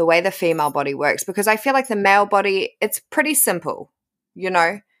the way the female body works, because I feel like the male body, it's pretty simple, you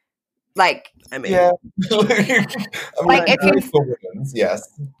know? Like, I mean, Yeah. Like, if you- for women's, yes.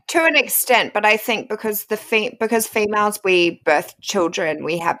 to an extent, but I think because because females, we birth children,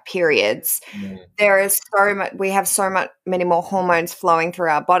 we have periods, there is so much, we have many more hormones flowing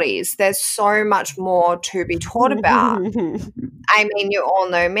through our bodies. There's so much more to be taught about. I mean, you all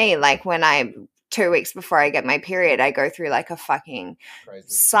know me, like when 2 weeks before I get my period, I go through like a fucking Crazy.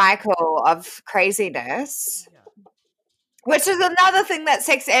 cycle of craziness, which is another thing that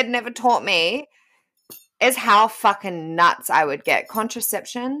sex ed never taught me, is how fucking nuts I would get.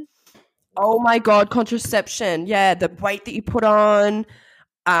 Contraception. Oh my God, contraception. Yeah, the weight that you put on,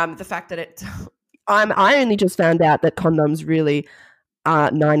 the fact that it. I only just found out that condoms really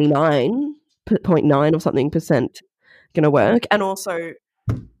are 99.9 or something percent going to work, and also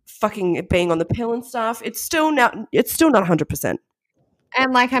fucking being on the pill and stuff. It's still not 100%.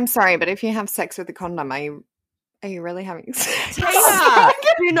 And like, I'm sorry, but if you have sex with a condom, are you really having sex? Tia,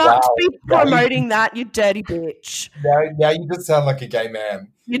 do not Wow. be promoting that, you dirty bitch. Now you just sound like a gay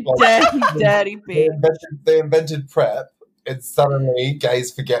man. You Like- dirty They bitch. invented PrEP, and suddenly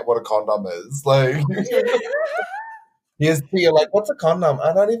gays forget what a condom is. Like, you're like, what's a condom?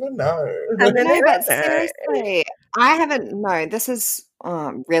 I don't even know. And then No, they but don't know. seriously, I haven't. No, this is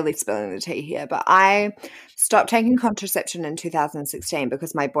really spilling the tea here. But I stopped taking contraception in 2016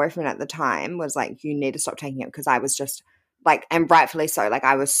 because my boyfriend at the time was like, "You need to stop taking it," because I was just like, and rightfully so. Like,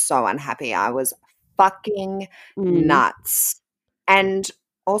 I was so unhappy. I was fucking nuts, and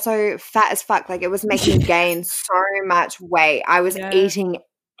also fat as fuck. Like, it was making me gain so much weight. I was Yeah. eating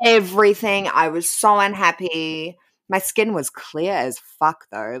everything. I was so unhappy. My skin was clear as fuck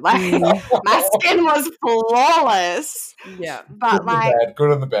though. Like, my skin was flawless. Yeah. But like,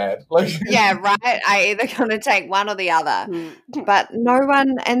 Good on the bad. Like, yeah, right. I either gonna take one or the other. But no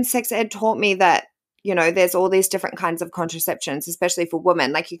one in sex ed taught me that, you know, there's all these different kinds of contraceptions, especially for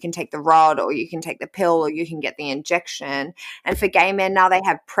women. Like, you can take the rod, or you can take the pill, or you can get the injection. And for gay men now, they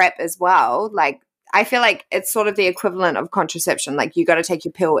have PrEP as well. Like, I feel like it's sort of the equivalent of contraception. Like, you got to take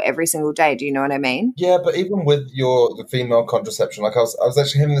your pill every single day. Do you know what I mean? yeah, but even with the female contraception, like I was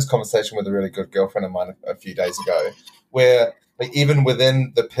actually having this conversation with a really good girlfriend of mine a few days ago, where like even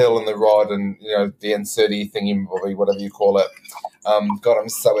within the pill and the rod and, you know, the inserty thingy, whatever you call it. God, I'm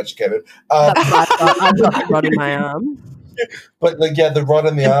so educated. I've got the rod in my arm. But like, yeah, the rod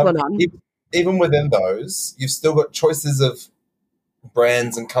and the arm, Implanon. even within those, you've still got choices of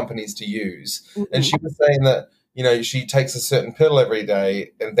brands and companies to use. And she was saying that, you know, she takes a certain pill every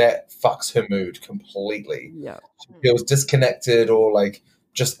day and that fucks her mood completely. Yeah. She feels disconnected or like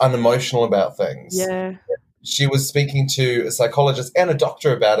just unemotional about things. Yeah. She was speaking to a psychologist and a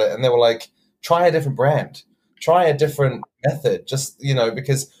doctor about it, and they were like, try a different brand, try a different method, just, you know,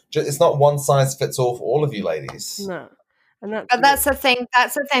 because it's not one size fits all for all of you ladies. No. And But that's the thing.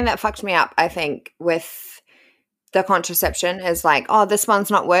 That's the thing that fucked me up, I think, with the contraception is like, oh, this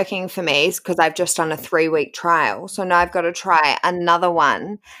one's not working for me because I've just done a 3-week trial. So now I've got to try another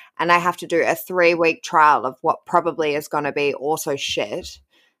one, and I have to do a 3-week trial of what probably is going to be also shit.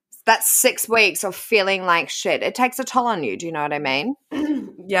 That's 6 weeks of feeling like shit. It takes a toll on you. Do you know what I mean?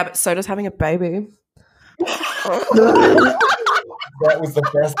 Yeah, but so does having a baby. That was the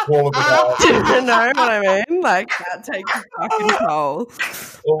best call of the Do night. you know what I mean? Like, that takes a fucking toll.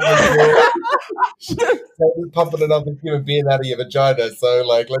 Oh my god. So you're pumping another human being out of your vagina, so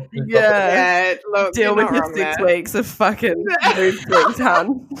like let's do Yeah. Look, Deal with your 6 weeks of fucking mood swings,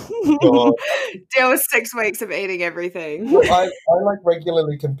 hun. something. God. Deal with 6 weeks of eating everything. I like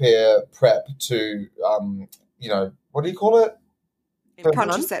regularly compare PrEP to you know, what do you call it?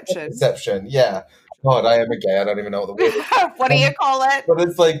 Contraception. Contraception. Yeah. God, I am a gay. I don't even know what the word is. What do you call it? But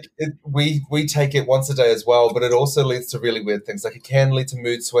it's like we take it once a day as well, but it also leads to really weird things. Like it can lead to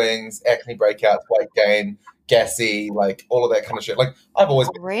mood swings, acne breakouts, weight gain, gassy, like all of that kind of shit. Like I've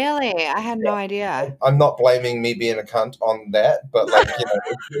always been, Really? I had no idea. I'm not blaming me being a cunt on that, but like, you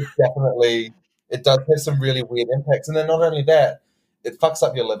know, it's definitely, it does have some really weird impacts. And then not only that, it fucks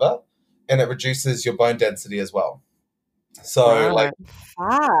up your liver and it reduces your bone density as well. So Right. like,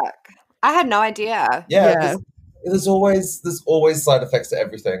 Fuck. I had no idea. yeah. There's always side effects to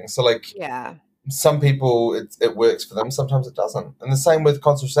everything. So like, Yeah. some people it works for them, sometimes it doesn't. And the same with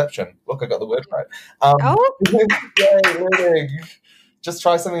contraception. Look, I got the word right. Oh, Yay, learning. Just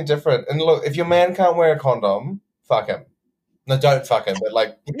try something different. And look, if your man can't wear a condom, fuck him. No, don't fuck him, but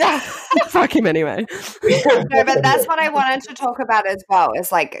like Fuck him anyway. no, but that's what I wanted to talk about as well,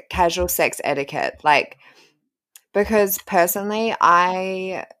 is like casual sex etiquette. Like, because personally,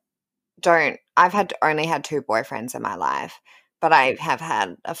 I I've only had 2 boyfriends in my life, but I have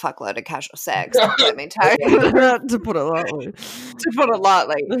had a fuckload of casual sex, let me tell you. To put it lightly. To put it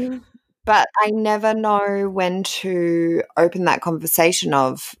lightly. But I never know when to open that conversation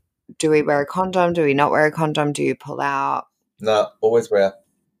of, do we wear a condom? Do we not wear a condom? Do you pull out? No, always wear.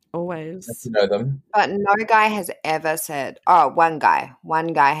 Always. If you know them. But no guy has ever said, oh, one guy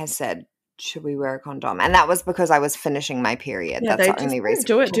has said, should we wear a condom? And that was because I was finishing my period. Yeah, That's they the only just reason.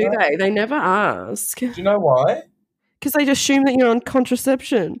 don't do it, do they? They never ask. Do you know why? Because they assume that you're on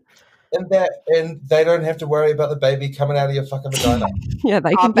contraception. And they don't have to worry about the baby coming out of your fucking vagina. Yeah,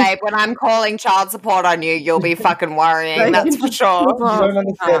 they Oh, can babe, when I'm calling child support on you, you'll be fucking worrying. They That's can for sure. You don't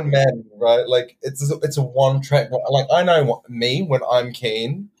understand men, right? Like it's a one track. Like I know me when I'm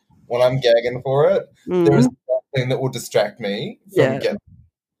keen, when I'm gagging for it, there is nothing that will distract me from getting.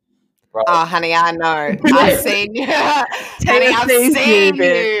 Right? Oh, honey, I know. I've seen you. Honey, I've seen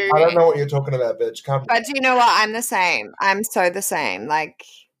you. I don't know what you're talking about, bitch. Come. But do you know what? I'm the same. I'm so the same. Like,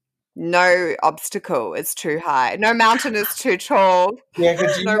 no obstacle is too high. No mountain is too tall. Yeah,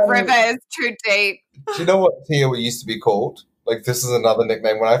 no river is too deep. Do you know what Tia used to be called? Like, this is another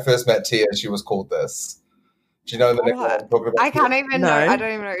nickname. When I first met Tia, she was called this. Do you know the nickname I'm talking about? I can't even know. I don't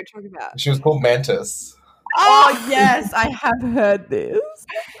even know what you're talking about. She was called Mantis. Oh yes, I have heard this.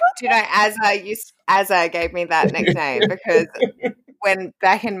 Do you know, Azza gave me that nickname because when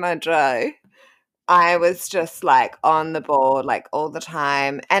back in Madrid, I was just like on the ball like all the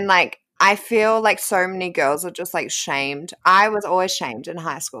time, and like I feel like so many girls are just like shamed. I was always shamed in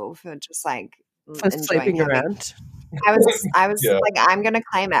high school for just like sleeping around. I was like, I'm gonna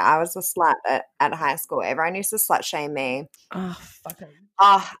claim it. I was a slut at high school. Everyone used to slut shame me. Oh, fuck.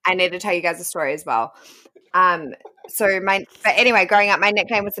 I need to tell you guys a story as well. But anyway, growing up, my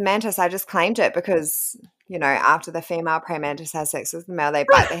nickname was the Mantis. I just claimed it because, you know, after the female praying mantis has sex with the male, they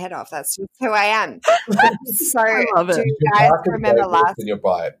bite their head off. That's just who I am. So, do you guys remember last? Than your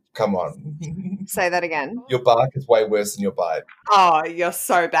bite. Come on. Say that again. Your bark is way worse than your bite. Oh, you're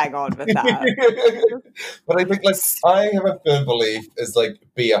so bang on with that. But I think, like, I have a firm belief is like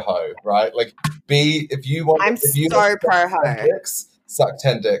be a hoe, right? Like, if you want. I'm if you so pro hoe. Suck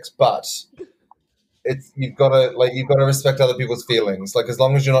 10 dicks, but. You've got to respect other people's feelings. Like, as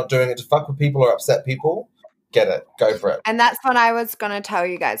long as you're not doing it to fuck with people or upset people, get it, go for it. And that's what I was gonna tell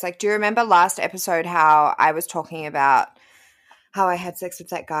you guys. Like, do you remember last episode how I was talking about how I had sex with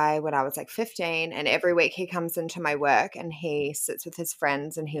that guy when I was like 15, and every week he comes into my work and he sits with his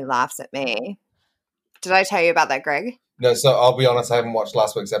friends and he laughs at me. Did I tell you about that, Greg? No, so I'll be honest, I haven't watched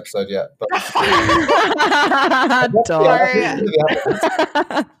last week's episode yet. But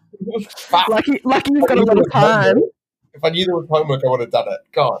Lucky you've got a lot of time. If I knew there was homework, I would have done it.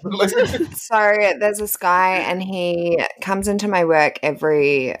 God. So there's this guy and he comes into my work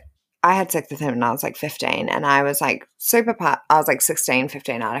I had sex with him when I was like 15, and I was like I was like 16,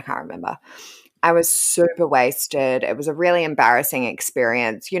 15, I can't remember. I was super wasted. It was a really embarrassing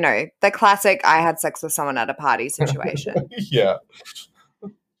experience. You know, the classic I had sex with someone at a party situation. Yeah.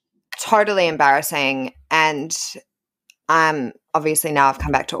 Totally embarrassing. And obviously now I've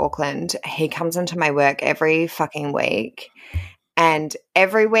come back to Auckland. He comes into my work every fucking week, and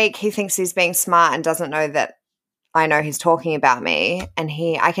every week he thinks he's being smart and doesn't know that I know he's talking about me. And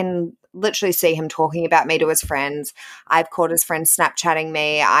I can literally see him talking about me to his friends. I've caught his friends Snapchatting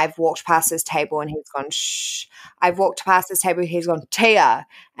me. I've walked past his table and he's gone, shh. I've walked past his table, he's gone, Tia.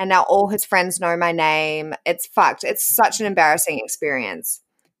 And now all his friends know my name. It's fucked. It's such an embarrassing experience.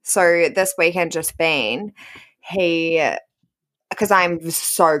 So this weekend just been, because I'm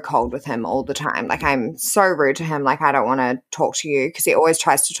so cold with him all the time. Like, I'm so rude to him. Like, I don't want to talk to you, because he always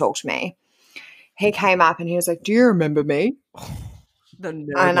tries to talk to me. He came up and he was like, do you remember me? Right.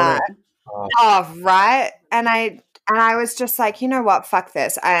 And I was just like, you know what? Fuck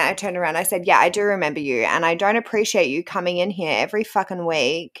this. I turned around. I said, yeah, I do remember you. And I don't appreciate you coming in here every fucking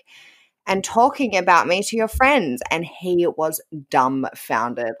week and talking about me to your friends. And he was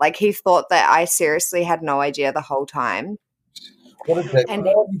dumbfounded. Like, he thought that I seriously had no idea the whole time. What is that? You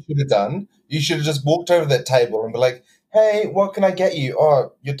know what you should have done? You should have just walked over that table and be like, hey, what can I get you?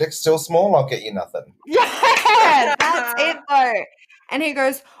 Oh, your dick's still small? I'll get you nothing. Yeah, that's it though. And he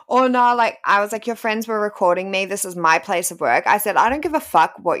goes, oh no, like, I was like, your friends were recording me. This is my place of work. I said, I don't give a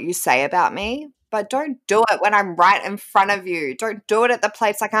fuck what you say about me, but don't do it when I'm right in front of you. Don't do it at the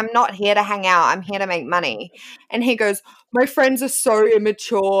place. Like, I'm not here to hang out. I'm here to make money. And he goes, my friends are so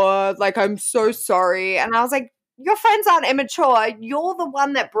immature. Like, I'm so sorry. And I was like, your friends aren't immature. You're the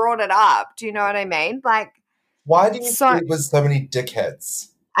one that brought it up. Do you know what I mean? Like, why do you sleep with so many dickheads?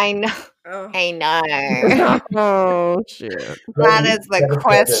 I know. Oh, I know. oh shit. That is the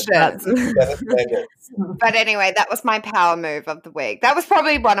question. That is standard. But anyway, that was my power move of the week. That was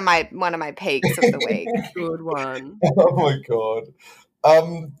probably one of my peaks of the week. Good one. Oh my god.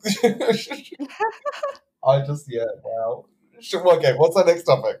 I just wow. Okay, what's our next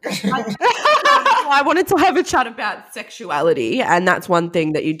topic? I wanted to have a chat about sexuality, and that's one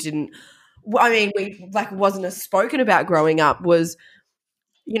thing that you didn't. I mean, we wasn't spoken about growing up. Was,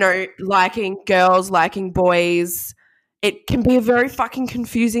 you know, liking girls, liking boys. It can be a very fucking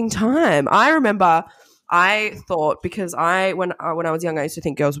confusing time. I remember I thought, because when I was young, I used to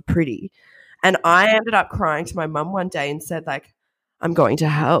think girls were pretty, and I ended up crying to my mum one day and said, like, I'm going to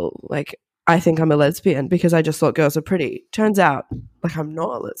hell. Like, I think I'm a lesbian because I just thought girls are pretty. Turns out, like, I'm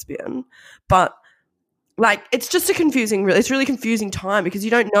not a lesbian, but like, it's just a confusing, it's really confusing time because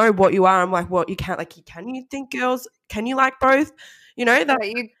you don't know what you are. I'm like, what, you can't, like, can you think girls, can you like both? You know,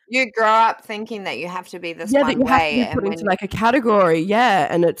 that you grow up thinking that you have to be this that one you have way, to be and put into like a category,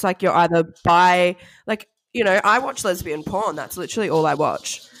 and it's like you're either bi, like, you know, I watch lesbian porn. That's literally all I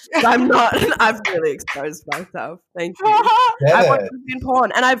watch. I'm not. I've really exposed myself. Thank you. I watch lesbian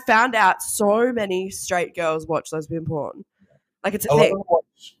porn, and I've found out so many straight girls watch lesbian porn. Like, it's a lot thing. of them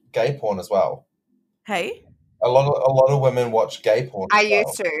watch gay porn as well. Hey, a lot of women watch gay porn. I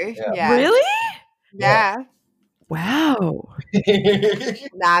used to. Yeah. Really? Yeah. Wow.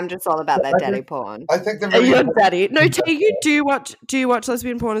 Nah, I'm just all about that daddy porn. I think they're You're daddy. No, T, you do watch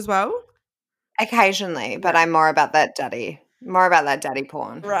lesbian porn as well? Occasionally, but I'm more about that daddy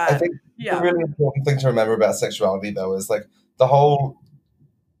porn. Right. I think the really important thing to remember about sexuality, though, is like the whole,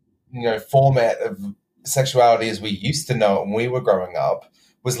 you know, format of sexuality as we used to know it when we were growing up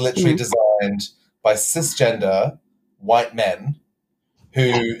was literally designed by cisgender white men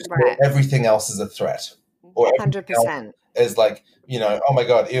who saw everything else as a threat. Or 100%. Is like, you know, oh my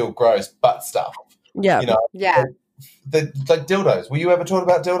god, ew, gross, butt stuff. Yeah. You know, the like dildos. Were you ever taught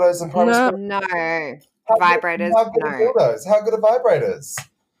about dildos in primary school? No. Vibrators. How good are dildos? How good are vibrators?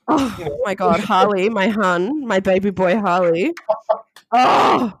 Oh, you know? My god, Harley, my baby boy Harley.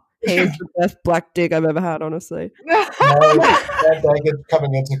 Oh, he's the best black dick I've ever had, honestly. My David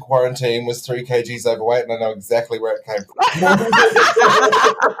coming into quarantine was 3 kgs overweight, and I know exactly where it came from.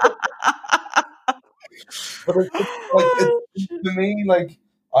 But for me, like,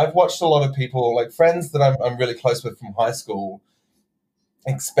 I've watched a lot of people, like friends that I'm really close with from high school,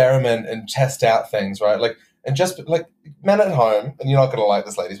 experiment and test out things, right? Like, and just like men at home, and you're not going to like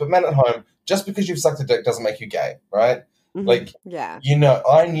this, ladies, but men at home, just because you've sucked a dick doesn't make you gay, right? Mm-hmm. Like, you know,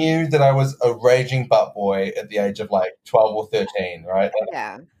 I knew that I was a raging butt boy at the age of like 12 or 13, right?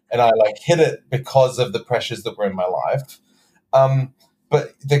 And I like hit it because of the pressures that were in my life.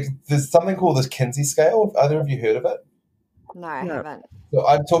 But there's something called the Kinsey scale. Have either of you heard of it? No, I haven't. So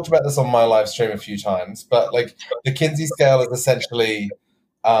I've talked about this on my live stream a few times, but like the Kinsey scale is essentially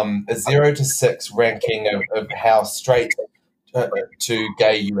a 0 to 6 ranking of how straight to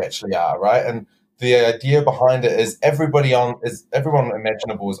gay you actually are, right? And the idea behind it is everyone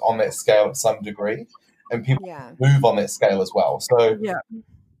imaginable is on that scale at some degree, and people move on that scale as well. So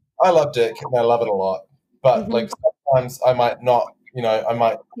I love dick and I love it a lot, but like sometimes I might not. You know, I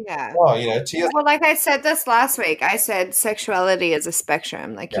might. Yeah. Oh, you know, well, like I said this last week, I said sexuality is a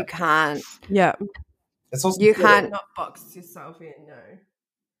spectrum. Like you can't. Yeah. It's also you can't not box yourself in. No.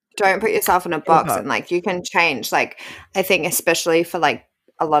 Don't put yourself in a box, and like you can change. Like I think, especially for like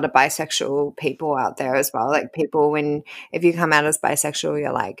a lot of bisexual people out there as well. Like people, if you come out as bisexual,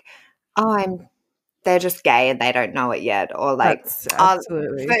 you're like, oh, they're just gay and they don't know it yet, or like,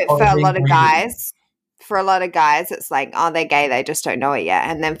 absolutely. For a lot of guys. For a lot of guys, it's like, oh, they're gay, they just don't know it yet.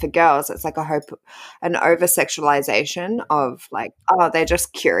 And then for girls, it's like an over-sexualization of like, oh, they're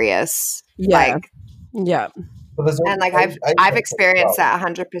just curious. Yeah. Like, and like I've experienced that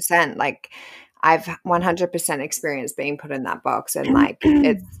 100%. Like I've 100% experienced being put in that box, and like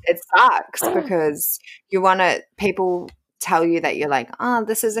it sucks because people tell you that you're like, oh,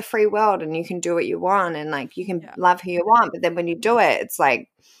 this is a free world and you can do what you want and like you can love who you want, but then when you do it, it's like,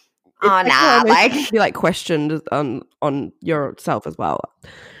 oh, nah, like be like questioned on yourself as well.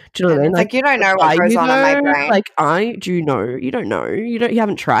 Do you know what I mean? Like you don't know what goes on in my brain. Like do you know? You don't know. You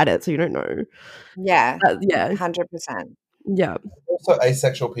haven't tried it, so you don't know. Yeah. 100%. Yeah. Also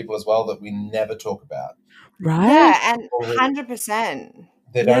asexual people as well that we never talk about. Right. Yeah, and 100%.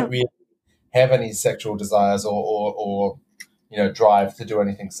 They don't really have any sexual desires or you know, drive to do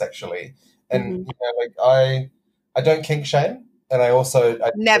anything sexually. And you know, like I don't kink shame. And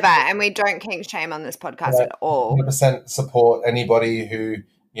I never, and we don't kink shame on this podcast at all. 100% support anybody who,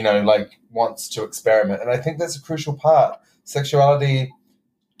 you know, like wants to experiment. And I think that's a crucial part. Sexuality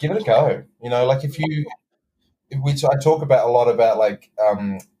give it a go. You know, like I talk about a lot about like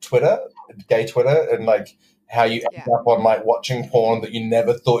Twitter, gay Twitter, and like how you end up on like watching porn that you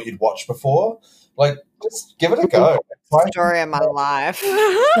never thought you'd watch before. Like, just give it a go. Story of my life.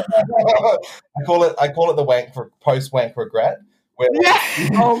 I call it the post wank regret. Where,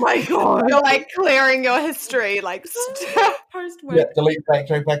 Oh my god! You're like clearing your history, like Post yeah, delete,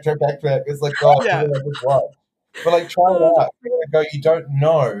 backtrack. It's like, God, Yeah. what? But like, try it out. Give it a go. You don't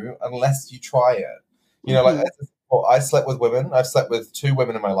know unless you try it. You know, like as I said before, I slept with women. I've slept with 2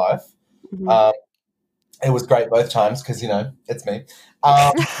 women in my life. It was great both times because, you know, it's me.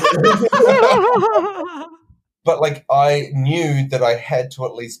 But like, I knew that I had to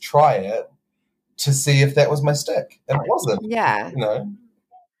at least try it to see if that was my stick, and it wasn't. Yeah. You know.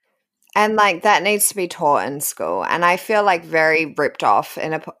 And like that needs to be taught in school, and I feel like very ripped off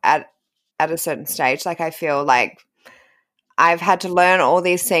at a certain stage. Like I feel like I've had to learn all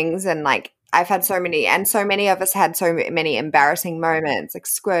these things, and like I've had so many of us had so many embarrassing moments, like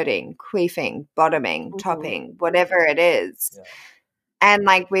squirting, queefing, bottoming, topping, whatever it is. Yeah. And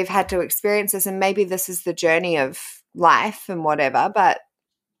like we've had to experience this, and maybe this is the journey of life and whatever, but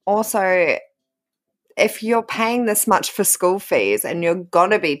also if you're paying this much for school fees and you're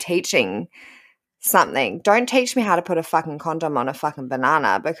gonna be teaching something, don't teach me how to put a fucking condom on a fucking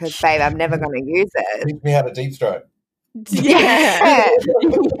banana because, babe, I'm never gonna use it. Teach me how to deep throat. Yeah.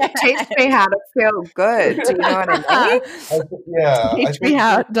 Teach me how to feel good. Do you know what I mean? Yeah. Teach me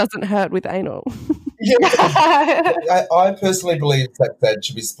how it doesn't hurt with anal. I personally believe sex ed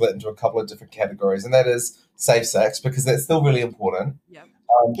should be split into a couple of different categories, and that is safe sex, because that's still really important. Yep.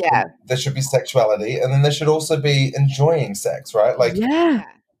 There should be sexuality, and then there should also be enjoying sex, right? Like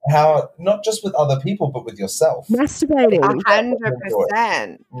how, not just with other people, but with yourself. Masturbating.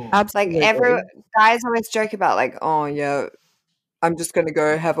 100%. Absolutely. Like guys always joke about like, oh yeah, I'm just gonna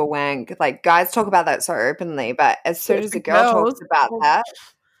go have a wank. Like guys talk about that so openly, but as soon as a girl talks about that,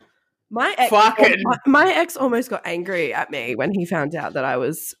 my ex almost got angry at me when he found out that I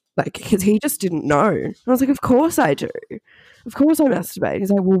was like, because he just didn't know. I was like, of course I do. Of course I masturbate.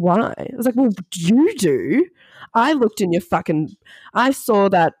 He's like, well, why? I was like, well, you do. I looked in your I saw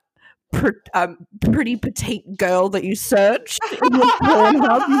that pretty petite girl that you searched in your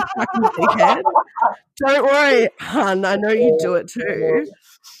Pornhub, you fucking dickhead. Don't worry, hun. I know you do it too.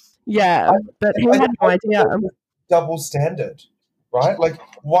 Yeah, but he had no idea. Double standard, right? Like,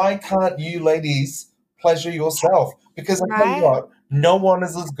 why can't you ladies pleasure yourself? Because I tell you what, no one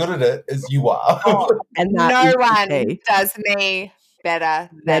is as good at it as you are. And no one does me better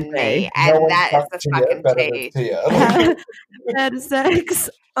than me. And that is the fucking tea. Better sex.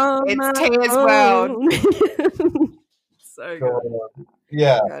 It's Tia's world. So good.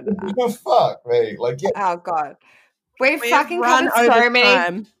 Yeah. Fuck me. Like, yeah. Oh God. We've fucking covered so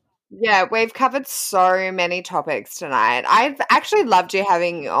many. Yeah, we've covered so many topics tonight. I've actually loved you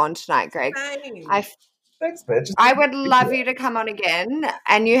having you on tonight, Greg. Thanks, bitch. I would love you to come on again,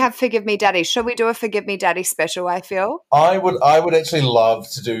 and you have Forgive Me Daddy. Should we do a Forgive Me Daddy special, I feel? I would actually love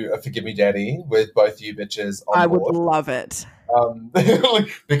to do a Forgive Me Daddy with both you bitches on board. Would love it.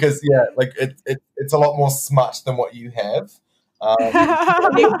 Because, yeah, like it's a lot more smut than what you have.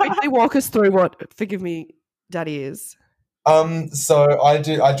 Can you quickly walk us through what Forgive Me Daddy is? So I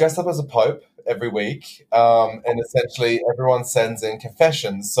dress up as a pope every week, and essentially everyone sends in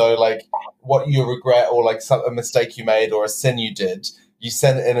confessions. So like what you regret, or like a mistake you made, or a sin you did, you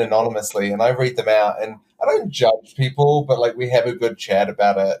send it in anonymously, and I read them out, and I don't judge people, but like we have a good chat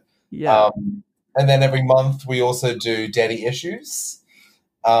about it. Yeah. And then every month we also do daddy issues.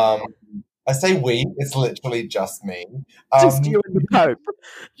 I say we, it's literally just me. Just you and the Pope.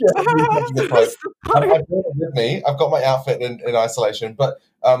 Yeah, the Pope. I've got it with me. I've got my outfit in isolation, but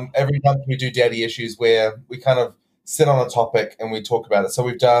every month we do daddy issues where we kind of sit on a topic and we talk about it. So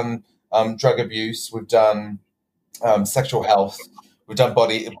we've done drug abuse, we've done sexual health, we've done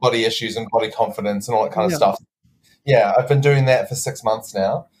body issues and body confidence and all that kind of stuff. Yeah, I've been doing that for 6 months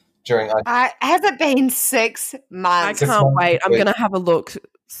now. Has it been 6 months? I can't wait. I'm going to have a look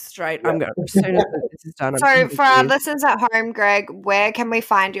straight. I'm going as soon as this is done. So for our listeners at home, Greg, where can we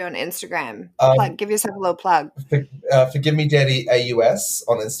find you on Instagram? Give yourself a little plug. Forgive Me Daddy AUS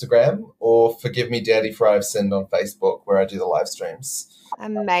on Instagram, or Forgive Me Daddy for I've Sinned on Facebook, where I do the live streams.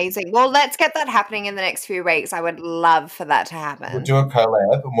 Amazing. Well, let's get that happening in the next few weeks. I would love for that to happen. We'll do a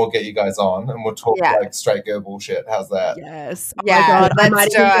collab and we'll get you guys on and we'll talk like straight girl bullshit. How's that? Yes. Oh my God. I might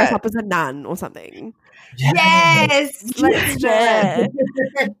even dress up as a nun or something. Yes, let's do it.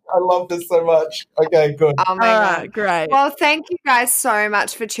 I love this so much. Okay, good. Oh my God. Great. Well, thank you guys so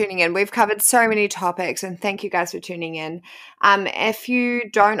much for tuning in. We've covered so many topics, and thank you guys for tuning in. If you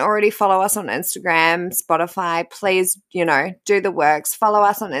don't already follow us on Instagram, Spotify, please, do the works. Follow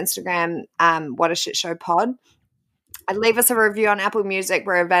us on Instagram, What a Shit Show Pod. And leave us a review on Apple Music.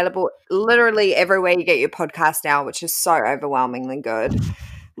 We're available literally everywhere you get your podcast now, which is so overwhelmingly good.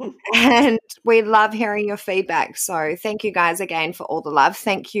 And we love hearing your feedback. So thank you guys again for all the love.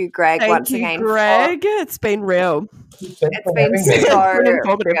 Thank you, Greg, once again. Greg. It's been real. It's been so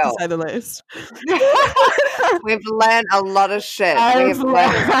informative, real. to say the least. We've learned a lot of shit.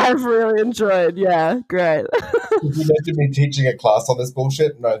 I've really enjoyed. Yeah, great. If you imagine me teaching a class on this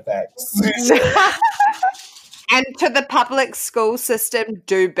bullshit, no thanks. And to the public school system,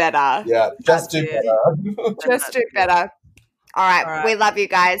 do better. Yeah, just do better. Just do better. All right. We love you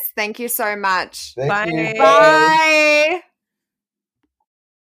guys. Thank you so much. Thank you. Bye.